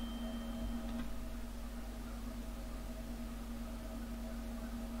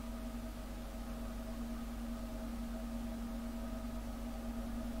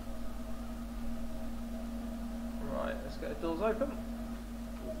 let's get the doors open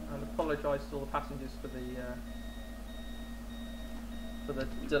and apologise to all the passengers for the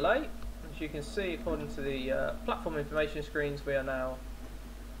delay. As you can see, according to the platform information screens, we are now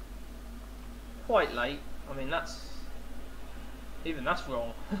quite late. I mean, that's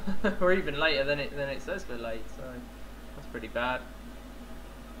wrong. We're even later than it says we're late, so that's pretty bad.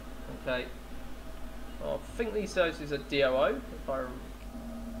 Okay. Well, I think these services are DOO, if I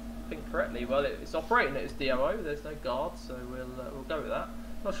think correctly. Well, it's operating it as DOO. There's no guards, so we'll go with that.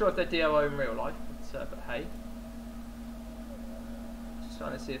 Not sure if they're DOO in real life, but hey. Just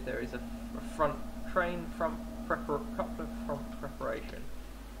trying to see if there is a front preparation.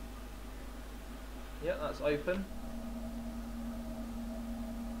 Yeah, that's open.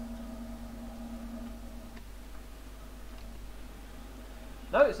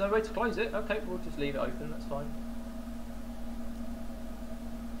 No, there's no way to close it. Okay, we'll just leave it open, that's fine.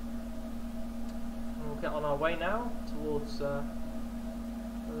 And we'll get on our way now towards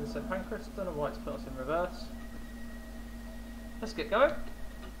London St Pancras. Don't know why it's put us in reverse. Let's get going.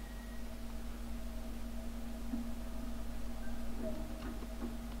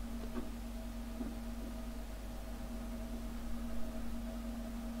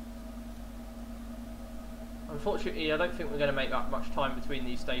 Unfortunately, I don't think we're going to make that much time between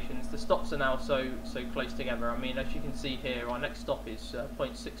these stations. The stops are now so close together. I mean, as you can see here, our next stop is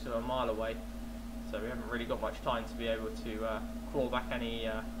 0.6 of a mile away, so we haven't really got much time to be able to claw back any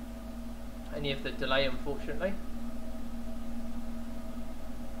of the delay, unfortunately.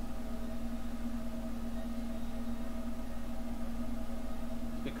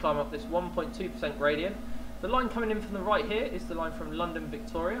 As we climb up this 1.2% gradient, the line coming in from the right here is the line from London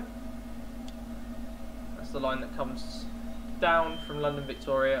Victoria. The line that comes down from London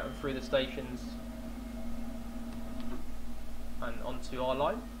Victoria and through the stations and onto our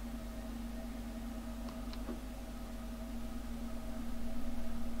line.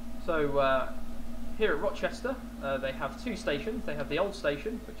 So here at Rochester they have two stations. They have the old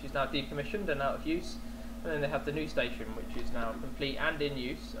station, which is now decommissioned and out of use, and then they have the new station, which is now complete and in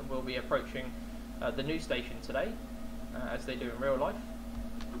use, and we'll be approaching the new station today as they do in real life.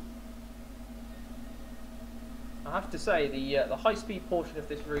 I have to say, the high-speed portion of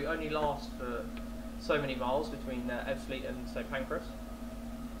this route only lasts for so many miles between Ebbsfleet and St Pancras.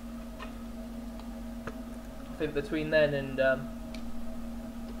 I think between then and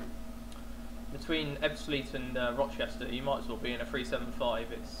between Ebbsfleet and Rochester, you might as well be in a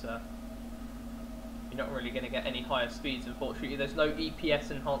 375. It's you're not really going to get any higher speeds, unfortunately. There's no EPS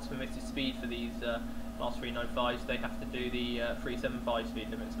enhanced permitted speed for these Class 395s. They have to do the 375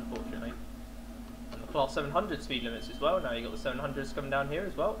 speed limits, unfortunately. Class 700 speed limits as well. Now you've got the 700s coming down here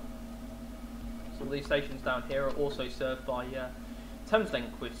as well. So all these stations down here are also served by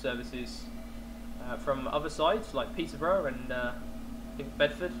Thameslink, with services from other sides like Peterborough and I think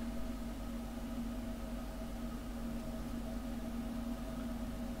Bedford.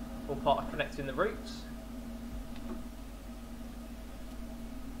 All part of connecting the routes.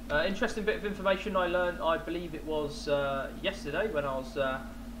 Interesting bit of information I learned, I believe it was yesterday when I was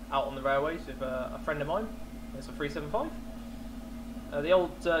out on the railways with a friend of mine. It's a 375. The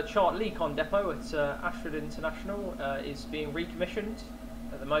old Chart Lecon depot at Ashford International is being recommissioned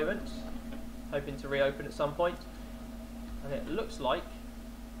at the moment, hoping to reopen at some point, and it looks like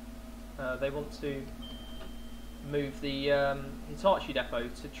they want to move the Hitachi depot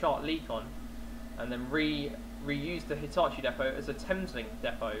to Chart Lecon and then reuse the Hitachi depot as a Thameslink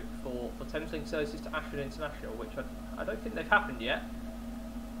depot for Thameslink services to Ashford International, which I don't think they've happened yet.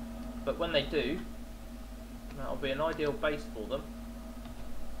 But when they do, that'll be an ideal base for them.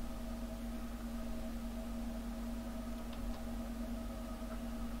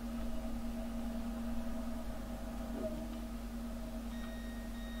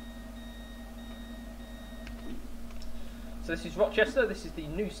 So this is Rochester. This is the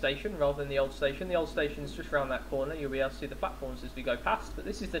new station rather than the old station. The old station is just around that corner. You'll be able to see the platforms as we go past, but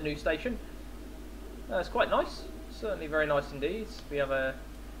this is the new station. It's quite nice, certainly very nice indeed. We have a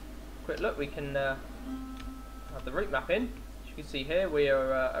quick look. We can have the route map in. As you can see here, we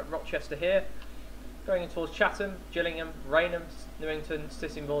are at Rochester here, going in towards Chatham, Gillingham, Rainham, Newington,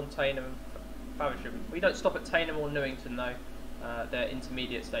 Sittingbourne, Tainham and Faversham. We don't stop at Tainham or Newington though. They're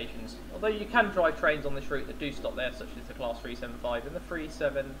intermediate stations. Although you can drive trains on this route that do stop there, such as the Class 375 and the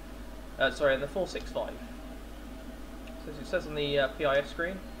 465. So as it says on the PIS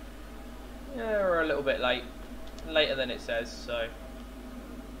screen, yeah, we're a little bit late, later than it says, so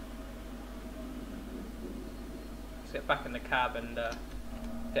let's get back in the cab and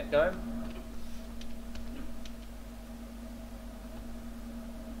get going.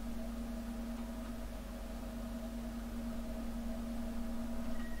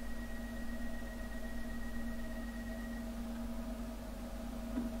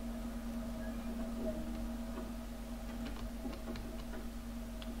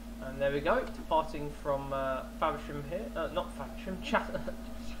 And there we go, departing from Faversham here. Not Faversham,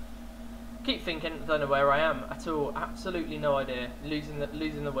 keep thinking, don't know where I am at all. Absolutely no idea. Losing the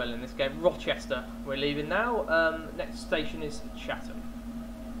will in this game. Rochester. We're leaving now. Next station is Chatham.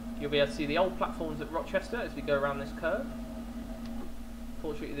 You'll be able to see the old platforms at Rochester as we go around this curve.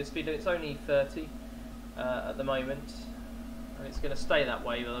 Fortunately, the speed limit's only 30 at the moment, and it's going to stay that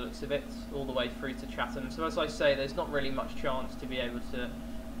way by the looks of it, all the way through to Chatham. So as I say, there's not really much chance to be able to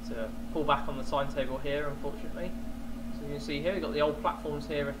pull back on the timetable here, unfortunately. So you can see here, we've got the old platforms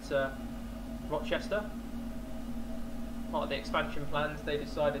here at Rochester. Part of the expansion plans, they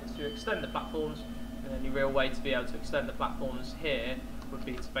decided to extend the platforms, and the only real way to be able to extend the platforms here would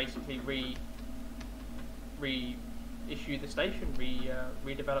be to basically reissue the station,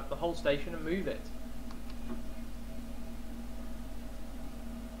 redevelop the whole station and move it.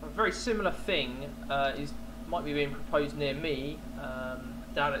 A very similar thing might be being proposed near me,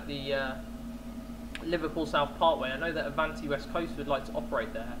 down at the Liverpool South Parkway. I know that Avanti West Coast would like to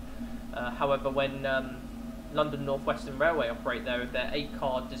operate there. However, when London North Western Railway operate there with their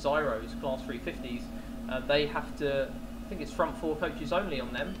 8-car Desiros, Class 350s, they have to, I think it's front 4 coaches only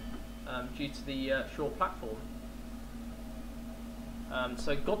on them, due to the short platform.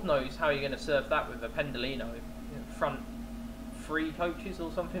 So God knows how you're going to serve that with a Pendolino, front 3 coaches or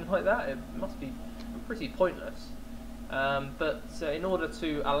something like that. It must be pretty pointless. But in order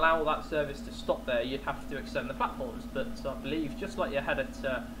to allow that service to stop there, you'd have to extend the platforms. But I believe, just like you had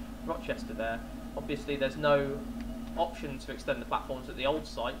at Rochester there, obviously there's no option to extend the platforms at the old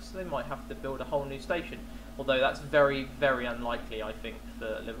site, so they might have to build a whole new station. Although that's very, very unlikely, I think,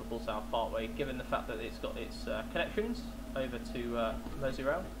 for Liverpool South Parkway, given the fact that it's got its connections over to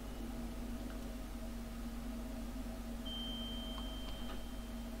Merseyrail.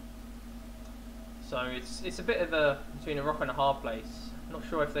 So it's a bit of between a rock and a hard place. I'm not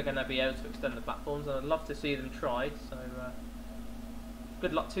sure if they're going to be able to extend the platforms, and I'd love to see them try. So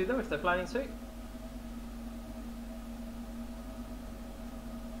good luck to them if they're planning to.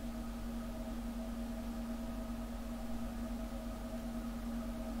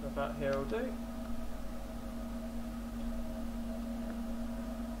 About here will do.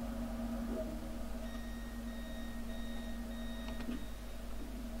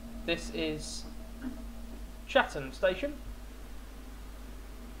 This is Chatham Station.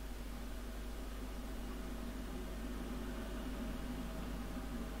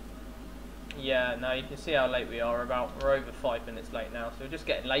 Yeah, now you can see how late we are. We're over 5 minutes late now, so we're just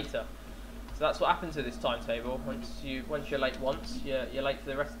getting later. So that's what happens to this timetable. Once you're late once, you're late for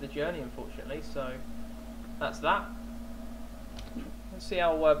the rest of the journey, unfortunately. So that's that. Let's see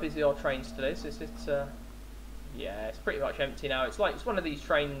how busy our train still is. Yeah, it's pretty much empty now. It's one of these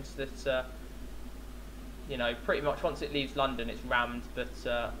trains that you know, pretty much once it leaves London, it's rammed. But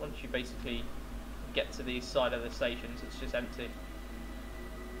once you basically get to the side of the stations, it's just empty.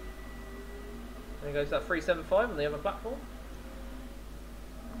 There goes that 375 on the other platform.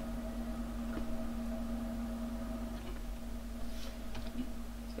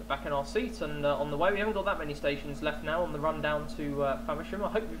 Back in our seat and on the way. We haven't got that many stations left now on the run down to Faversham. I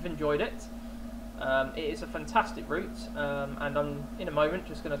hope you've enjoyed it. It is a fantastic route, and I'm in a moment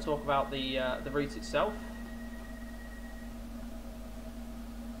just going to talk about the route itself.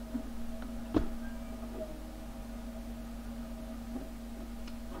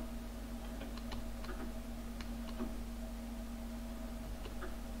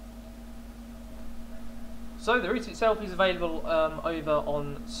 So the route itself is available over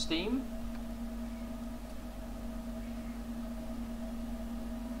on Steam.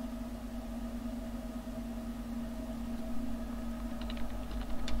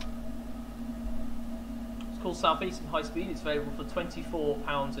 It's called Southeastern High Speed. It's available for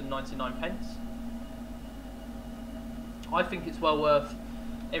 £24.99. I think it's well worth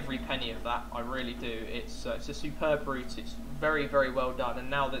every penny of that. I really do. It's a superb route. It's very, very well done,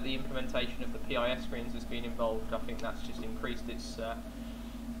 and now that the implementation of the PIS screens has been involved, I think that's just increased its. I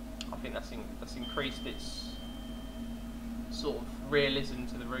think that's increased its sort of realism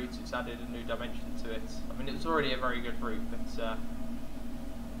to the route. It's added a new dimension to it. I mean, it was already a very good route, but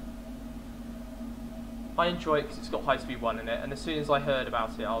I enjoy it because it's got high-speed 1 in it. And as soon as I heard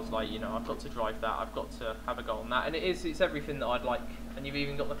about it, I was like, you know, I've got to drive that. I've got to have a go on that, and it's everything that I'd like. And you've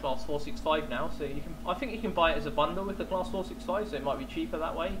even got the Class 465 now, so you can. I think you can buy it as a bundle with the Class 465, so it might be cheaper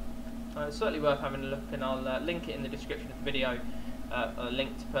that way. It's certainly worth having a look, and I'll link it in the description of the video. A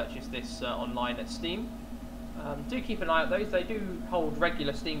link to purchase this online at Steam. Do keep an eye out those. They do hold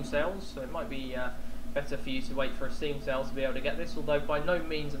regular Steam sales, so it might be better for you to wait for a Steam sale to be able to get this. Although by no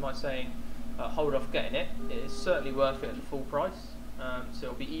means am I saying hold off getting it. It is certainly worth it at the full price. so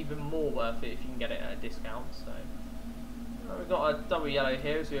it'll be even more worth it if you can get it at a discount. So we've got a double yellow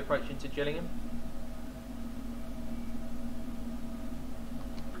here as we approach into Gillingham.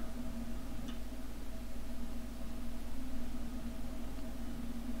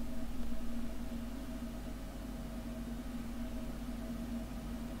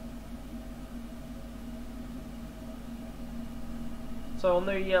 So on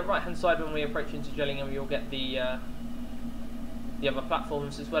the right hand side when we approach into Gillingham, you'll get the other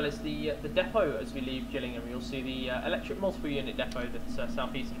platforms as well as the depot as we leave Gillingham. You'll see the electric multiple unit depot that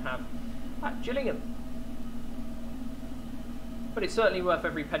Southeastern have at Gillingham. But it's certainly worth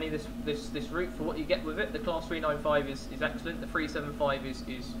every penny, this route, for what you get with it. The Class 395 is excellent. The 375 is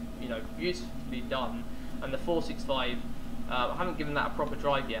you know, beautifully done, and the 465 I haven't given that a proper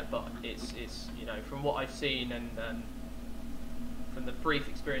drive yet, but it's you know, from what I've seen and from the brief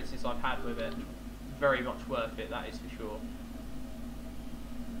experiences I've had with it, very much worth it, that is for sure.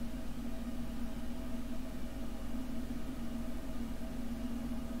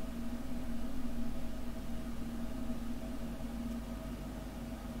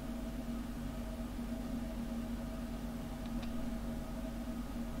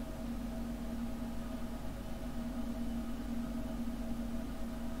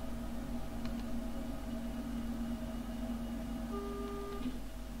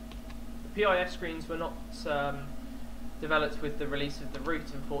 PIS screens were not developed with the release of the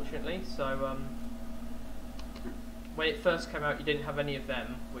route, unfortunately, so when it first came out you didn't have any of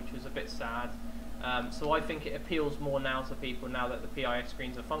them, which was a bit sad. So I think it appeals more now to people now that the PIS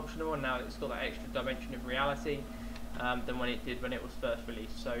screens are functional and now that it's got that extra dimension of reality than when it did when it was first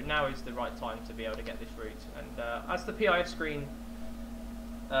released. So now is the right time to be able to get this route, and as the PIS screen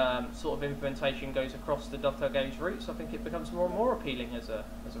sort of implementation goes across the Dovetail gauge routes, I think it becomes more and more appealing as a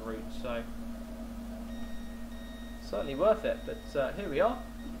route, so certainly worth it. But here we are,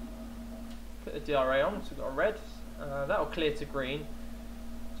 put the DRA on, so we've got a red, that'll clear to green,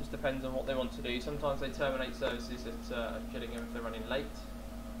 just depends on what they want to do. Sometimes they terminate services at Gillingham if they're running late,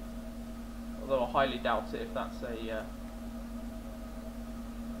 although I highly doubt it if that's a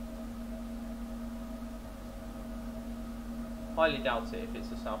highly doubt it if it's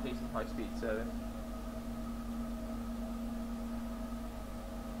a Southeastern high-speed service.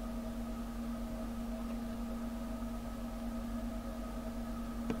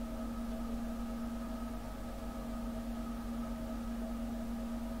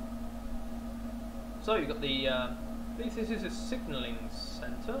 So you've got the, I believe this is a signalling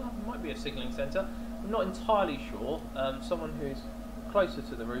centre, might be a signalling centre, I'm not entirely sure. Someone who's closer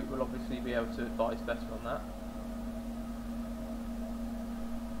to the route will obviously be able to advise better on that.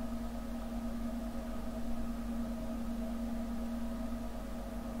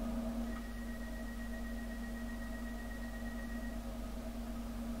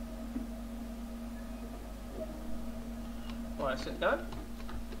 Right, let's get going.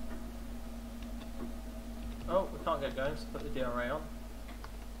 Oh, we can't get going, so put the DRA on.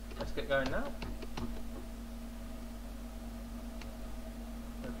 Let's get going now.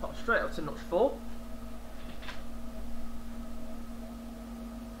 Put straight up to notch 4.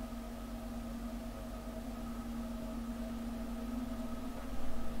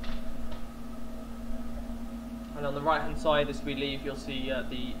 And on the right hand side as we leave, you'll see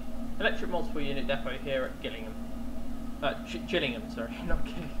the electric multiple unit depot here at Gillingham. Gillingham, sorry, not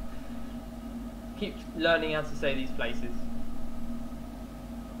Gillingham. Keep learning how to say these places.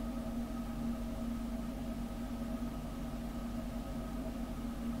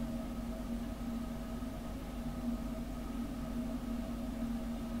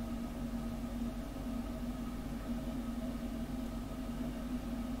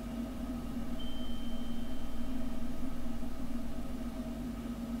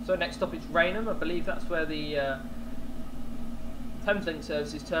 So next stop is Rainham. I believe that's where the Thameslink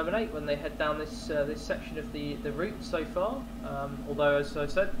services terminate when they head down this this section of the route so far. Although, as I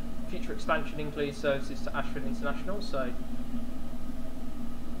said, future expansion includes services to Ashford International, so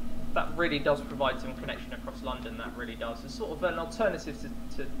that really does provide some connection across London. That really does. It's sort of an alternative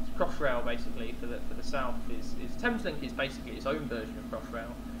to Crossrail, basically, for the south. Is Thameslink is basically its own version of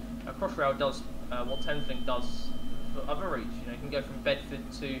Crossrail. Crossrail does what Thameslink does for other routes. You know, you can go from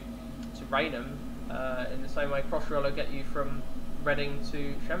Bedford to Rainham in the same way Crossrail will get you from Reading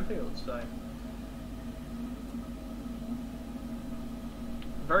to Shenfield, so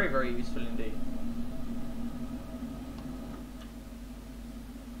very, very useful indeed.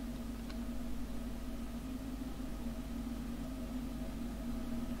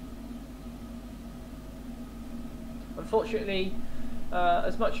 Unfortunately,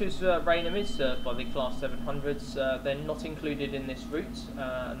 As much as Rainham is served by the Class 700s, they're not included in this route,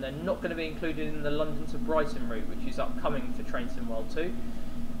 and they're not going to be included in the London to Brighton route, which is upcoming for Trainsim World 2.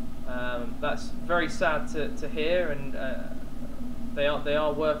 That's very sad to hear, and they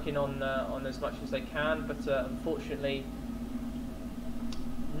are working on as much as they can, but unfortunately,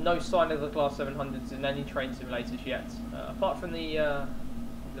 no sign of the Class 700s in any train simulators yet, apart from the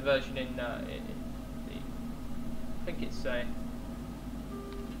version in I think it's a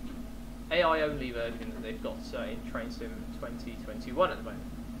AI only version that they've got in Trainsim 2021 at the moment.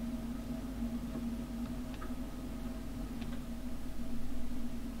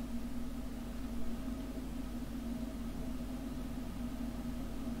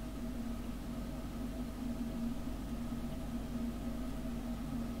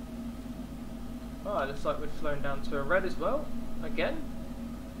 Oh, it looks like we've flown down to a red as well, again,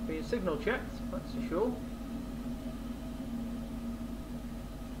 being signal checked, that's for sure.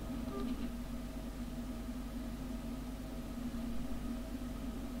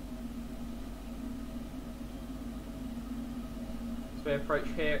 As we approach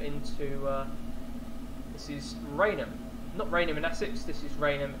here into, this is Rainham, not Rainham in Essex, this is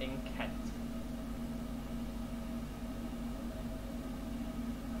Rainham in Kent.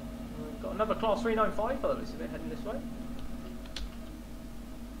 We've got another Class 395 by the looks of it heading this way.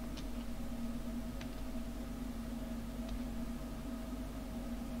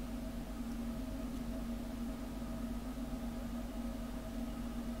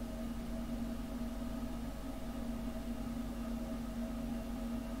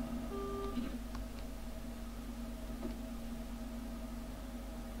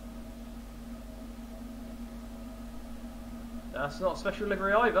 That's not a special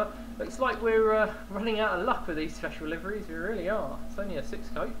livery either. Looks like we're running out of luck with these special liveries, we really are. It's only a 6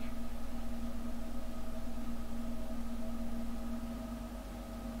 coach.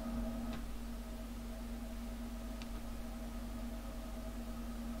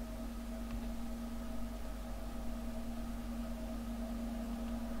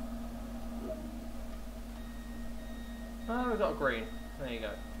 Oh, we've got a green. There you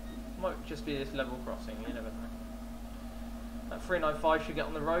go. Might just be this level crossing, you never know. That 395 should get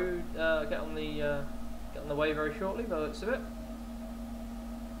on the road, get on the way very shortly, by the looks of it.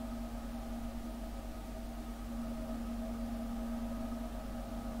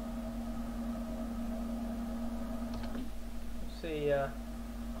 Let's see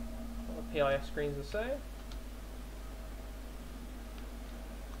what the PIS screens are saying.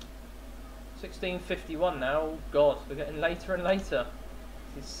 16:51 now. Oh God, we're getting later and later.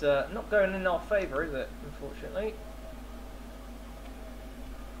 It's not going in our favour, is it? Unfortunately.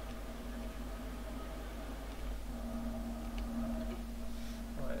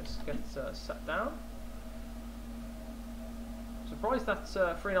 Get sat down. Surprised that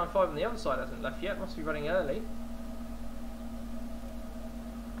 395 on the other side hasn't left yet, must be running early.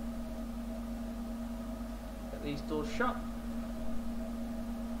 Get these doors shut.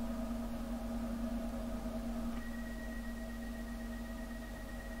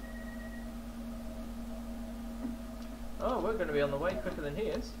 Oh, we're going to be on the way quicker than he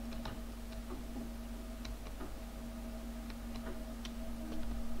is.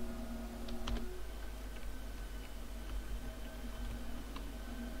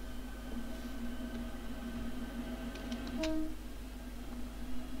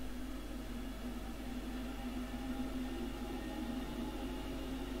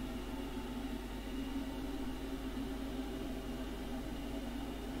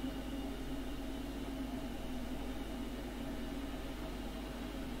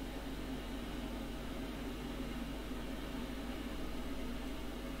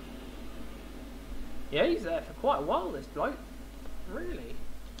 Yeah, he's there for quite a while, this bloke. Really?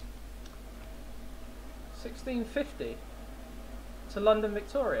 1650 to London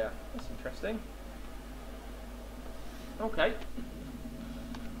Victoria. That's interesting. Okay.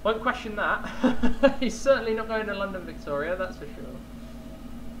 Won't question that. He's certainly not going to London Victoria, that's for sure.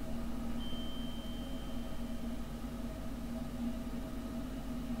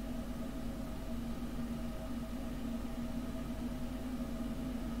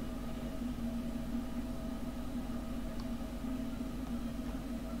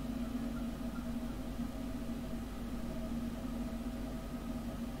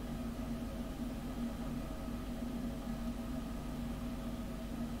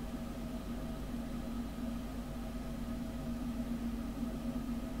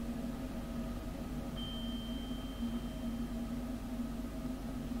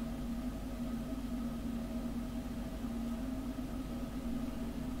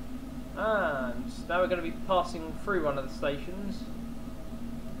 And now we're going to be passing through one of the stations.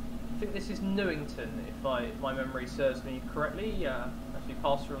 think this is Newington, if my memory serves me correctly, as we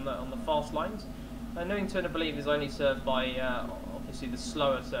pass through on the fast lines. Newington, I believe, is only served by obviously the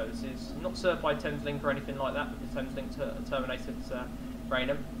slower services, not served by Thameslink or anything like that, because Thameslink terminates at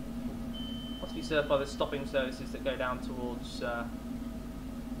Rainham. Must be served by the stopping services that go down towards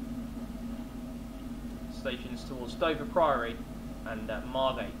stations towards Dover Priory and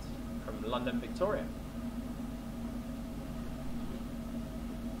Margate from London, Victoria.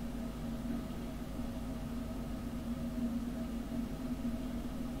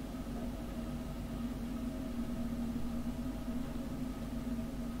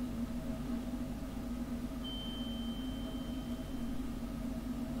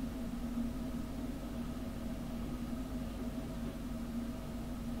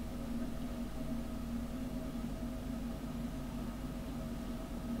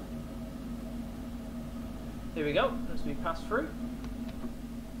 Here we go, as we pass through.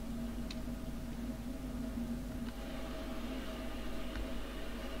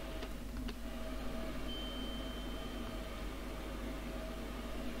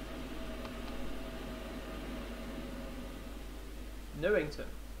 Newington.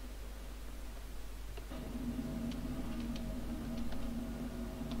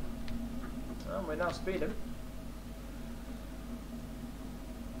 And we're now speeding.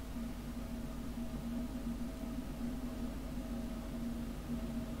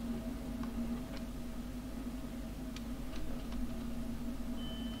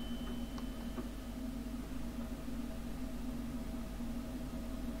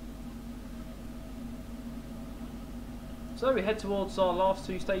 So we head towards our last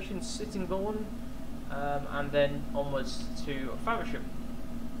two stations, Sittingbourne, and then onwards to Faversham,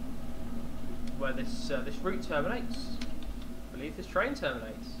 where this route terminates. I believe this train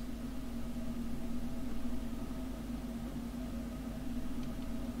terminates.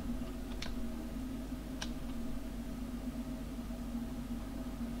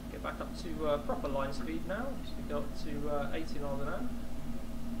 Get back up to proper line speed now, so we go up to 80 miles an hour.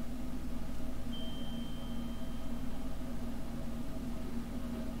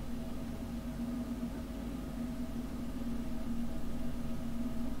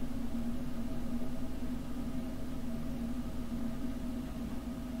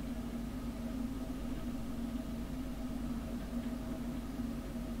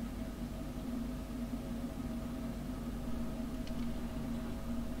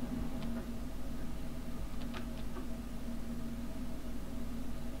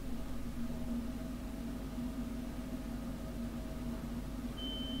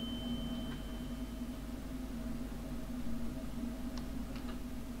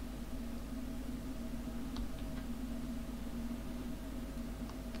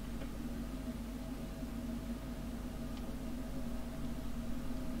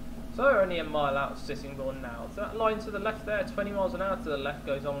 So we're only a mile out of Sittingbourne now. So that line to the left there, 20 miles an hour to the left,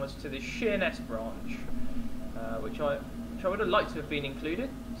 goes onwards to the Sheerness branch, which I would have liked to have been included.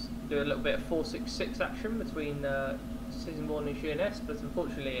 Do a little bit of 466 action between Sittingbourne and Sheerness, but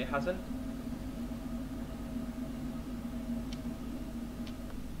unfortunately it hasn't.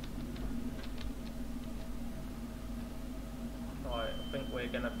 Right, I think we're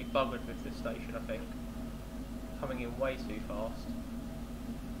going to be buggered with this station, I think. Coming in way too fast.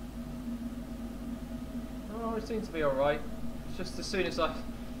 Oh, it seems to be alright. It's just as soon as I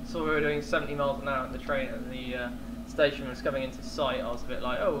saw we were doing 70 miles an hour at the train and the station was coming into sight, I was a bit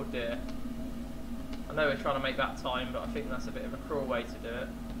like, oh dear. I know we're trying to make that time, but I think that's a bit of a cruel way to do it.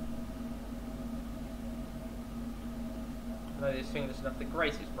 I know this thing doesn't have the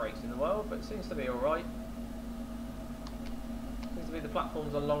greatest brakes in the world, but it seems to be alright. Seems to be the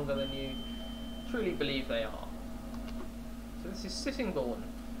platforms are longer than you truly believe they are. So this is Sittingbourne.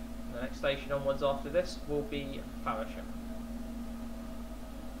 The next station onwards after this will be Faversham.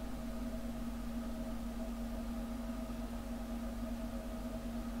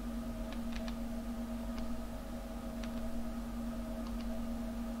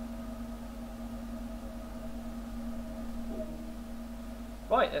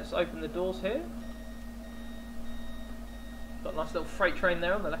 Right, let's open the doors here. Got a nice little freight train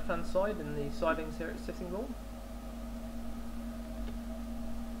there on the left hand side and the sidings here at Sittingbourne.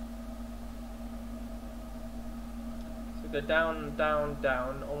 Go down, down,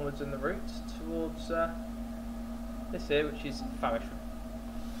 down, onwards in the route towards this here, which is Faversham.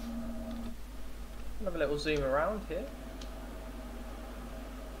 Have a little zoom around here.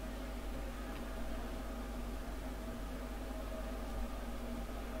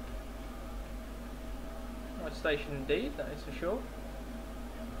 Nice station indeed, that is for sure.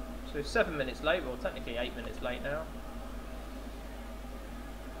 So 7 minutes late, well technically 8 minutes late now.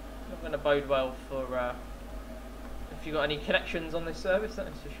 going to bode well for if you've got any connections on this service,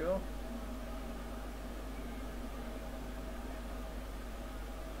 that's for sure.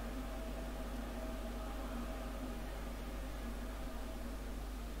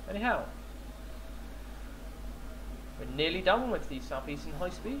 Anyhow, we're nearly done with the Southeastern high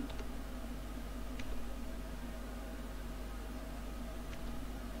speed.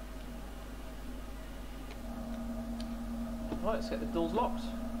 Right, let's get the doors locked.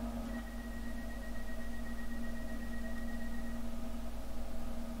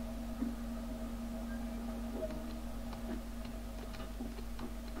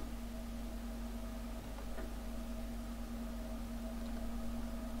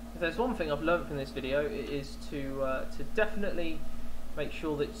 If there's one thing I've learned from this video, it is to definitely make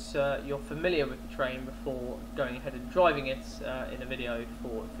sure that you're familiar with the train before going ahead and driving it in a video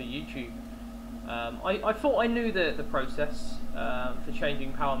for YouTube. I thought I knew the process for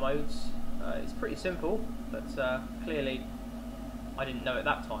changing power modes. It's pretty simple, but clearly I didn't know at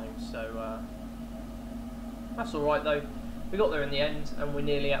that time, so that's alright though. We got there in the end and we're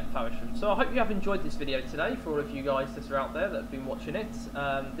nearly at Faversham. So I hope you have enjoyed this video today, for all of you guys that are out there that have been watching it.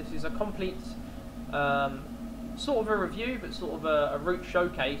 This is a complete sort of a review, but sort of a route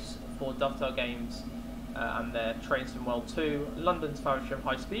showcase for Dovetail Games and their Train Sim World 2 London St Pancras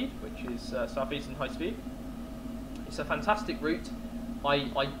High Speed, which is Southeastern High Speed. It's a fantastic route.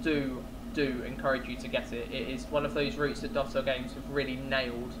 I do encourage you to get it. It is one of those routes that Dovetail Games have really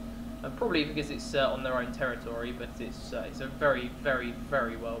nailed, and probably because it's on their own territory, but it's a very, very,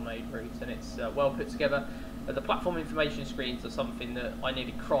 very well made route, and it's well put together. The platform information screens are something that I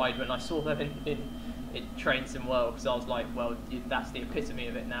nearly cried when I saw them in Train Sim World, because I was like, well, that's the epitome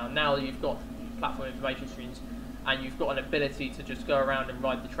of it now. Now you've got platform information screens and you've got an ability to just go around and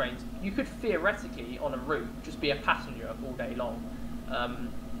ride the trains. You could theoretically, on a route, just be a passenger all day long,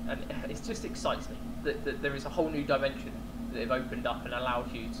 and it just excites me that there is a whole new dimension that they've opened up and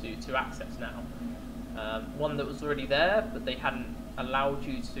allowed you to access now. One that was already there, but they hadn't allowed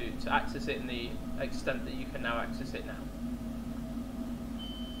you to access it in the extent that you can now access it now.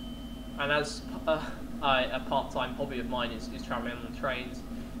 And as a part-time hobby of mine is travelling on the trains,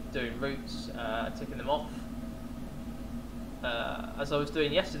 doing routes, ticking them off. As I was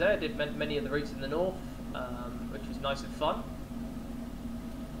doing yesterday, I did many of the routes in the north, which was nice and fun.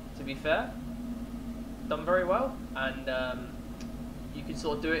 To be fair, done very well, and you can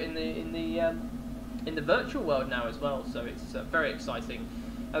sort of do it in the virtual world now as well. So it's very exciting,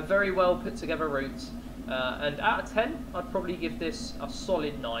 a very well put together route, and out of 10, I'd probably give this a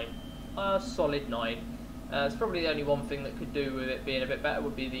solid 9. A solid 9. It's probably the only one thing that could do with it being a bit better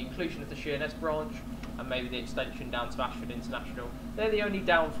would be the inclusion of the Sheerness branch and maybe the extension down to Ashford International. They're the only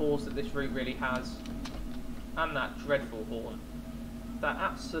downfalls that this route really has. And that dreadful horn. That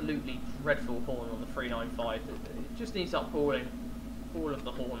absolutely dreadful horn on the 395. It just needs uphauling. All of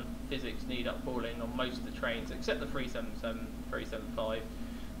the horn physics need uphauling on most of the trains, except the 377, 375.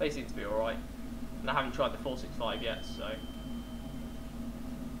 They seem to be alright. And I haven't tried the 465 yet, so...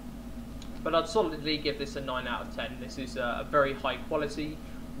 But I'd solidly give this a 9 out of 10. This is a very high quality,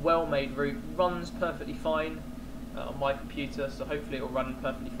 well made route, runs perfectly fine on my computer, so hopefully it will run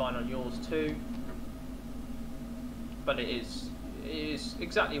perfectly fine on yours too. But it is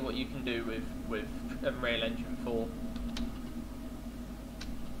exactly what you can do with Unreal Engine 4.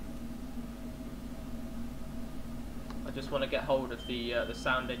 I just want to get hold of the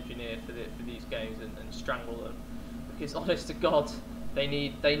sound engineer for these games and strangle them, because honest to God, they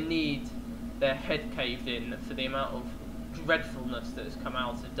need their head caved in for the amount of dreadfulness that has come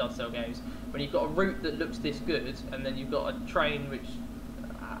out of Dovetail Games. When you've got a route that looks this good, and then you've got a train which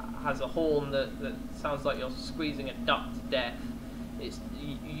has a horn that sounds like you're squeezing a duck to death, it's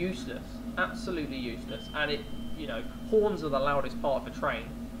useless, absolutely useless. And it, you know, horns are the loudest part of a train,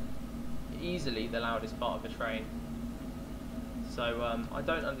 easily the loudest part of a train. So I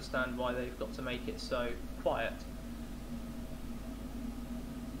don't understand why they've got to make it so quiet.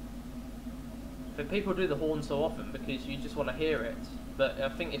 But people do the horn so often because you just want to hear it. But I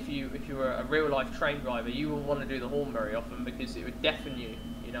think if you were a real life train driver, you wouldn't want to do the horn very often because it would deafen you,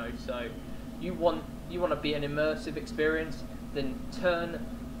 you know. So you want to be an immersive experience, then turn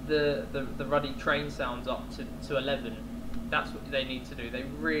the ruddy train sounds up to 11. That's what they need to do. They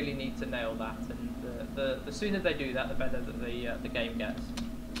really need to nail that, and the sooner they do that, the better that the game gets.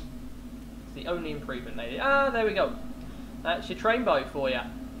 It's the only improvement they need. Ah, there we go. That's your train boat for you.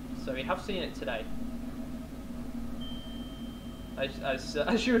 So we have seen it today.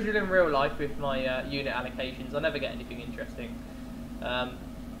 As usual in real life with my unit allocations, I never get anything interesting.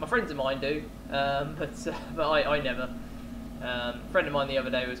 My friends of mine do, but I never. A friend of mine the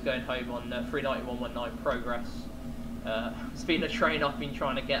other day was going home on 39119 Progress. It's been a train I've been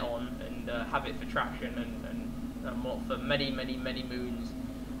trying to get on and have it for traction and what for many moons,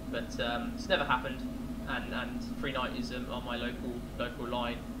 but it's never happened. And 390 is on my local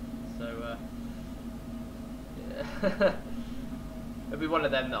line, so yeah. It'll be one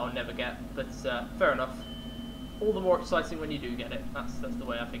of them that I'll never get. But fair enough. All the more exciting when you do get it. That's the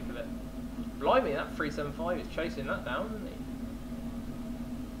way I think of it. Blimey, that 375 is chasing that down, isn't he?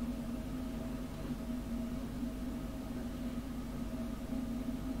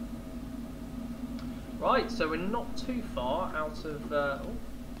 Right, so we're not too far out of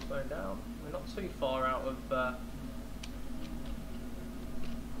slowing down. We're not too far out of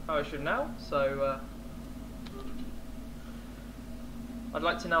Faversham now, so I'd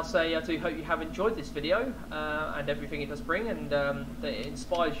like to now say I do hope you have enjoyed this video and everything it does bring, and that it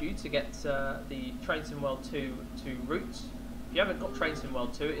inspires you to get the Train Sim World 2 routes. If you haven't got Train Sim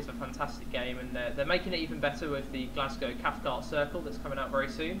World 2, it's a fantastic game, and they're making it even better with the Glasgow Cathcart Circle that's coming out very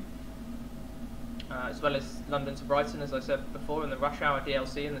soon. As well as London to Brighton, as I said before, and the Rush Hour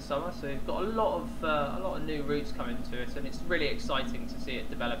DLC in the summer. So you've got a lot of new routes coming to it, and it's really exciting to see it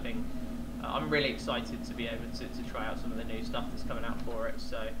developing. I'm really excited to be able to try out some of the new stuff that's coming out for it.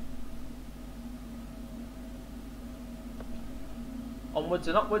 So onwards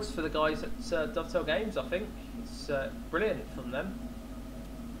and upwards for the guys at Dovetail Games. I think it's brilliant from them.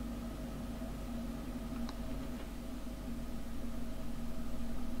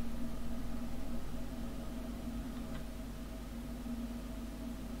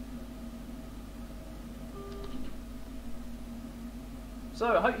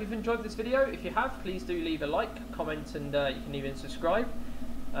 So I hope you've enjoyed this video. If you have, please do leave a like, comment, and you can even subscribe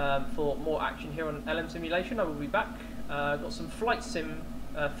for more action here on LM Simulation. I will be back. Got some flight sim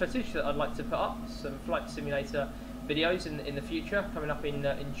footage that I'd like to put up, some flight simulator videos in the future coming up in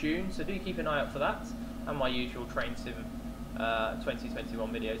June. So do keep an eye out for that, and my usual Train Sim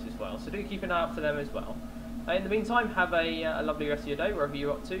 2021 videos as well. So do keep an eye out for them as well. In the meantime, have a lovely rest of your day wherever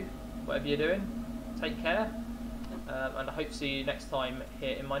you're up to, whatever you're doing. Take care. And I hope to see you next time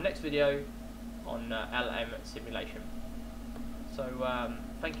here in my next video on LM Simulation. So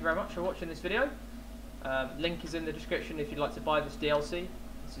thank you very much for watching this video. Link is in the description if you'd like to buy this DLC.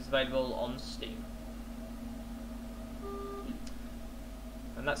 This is available on Steam.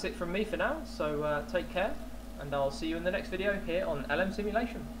 And that's it from me for now, so take care, and I'll see you in the next video here on LM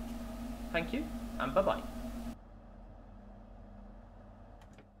Simulation. Thank you, and bye bye.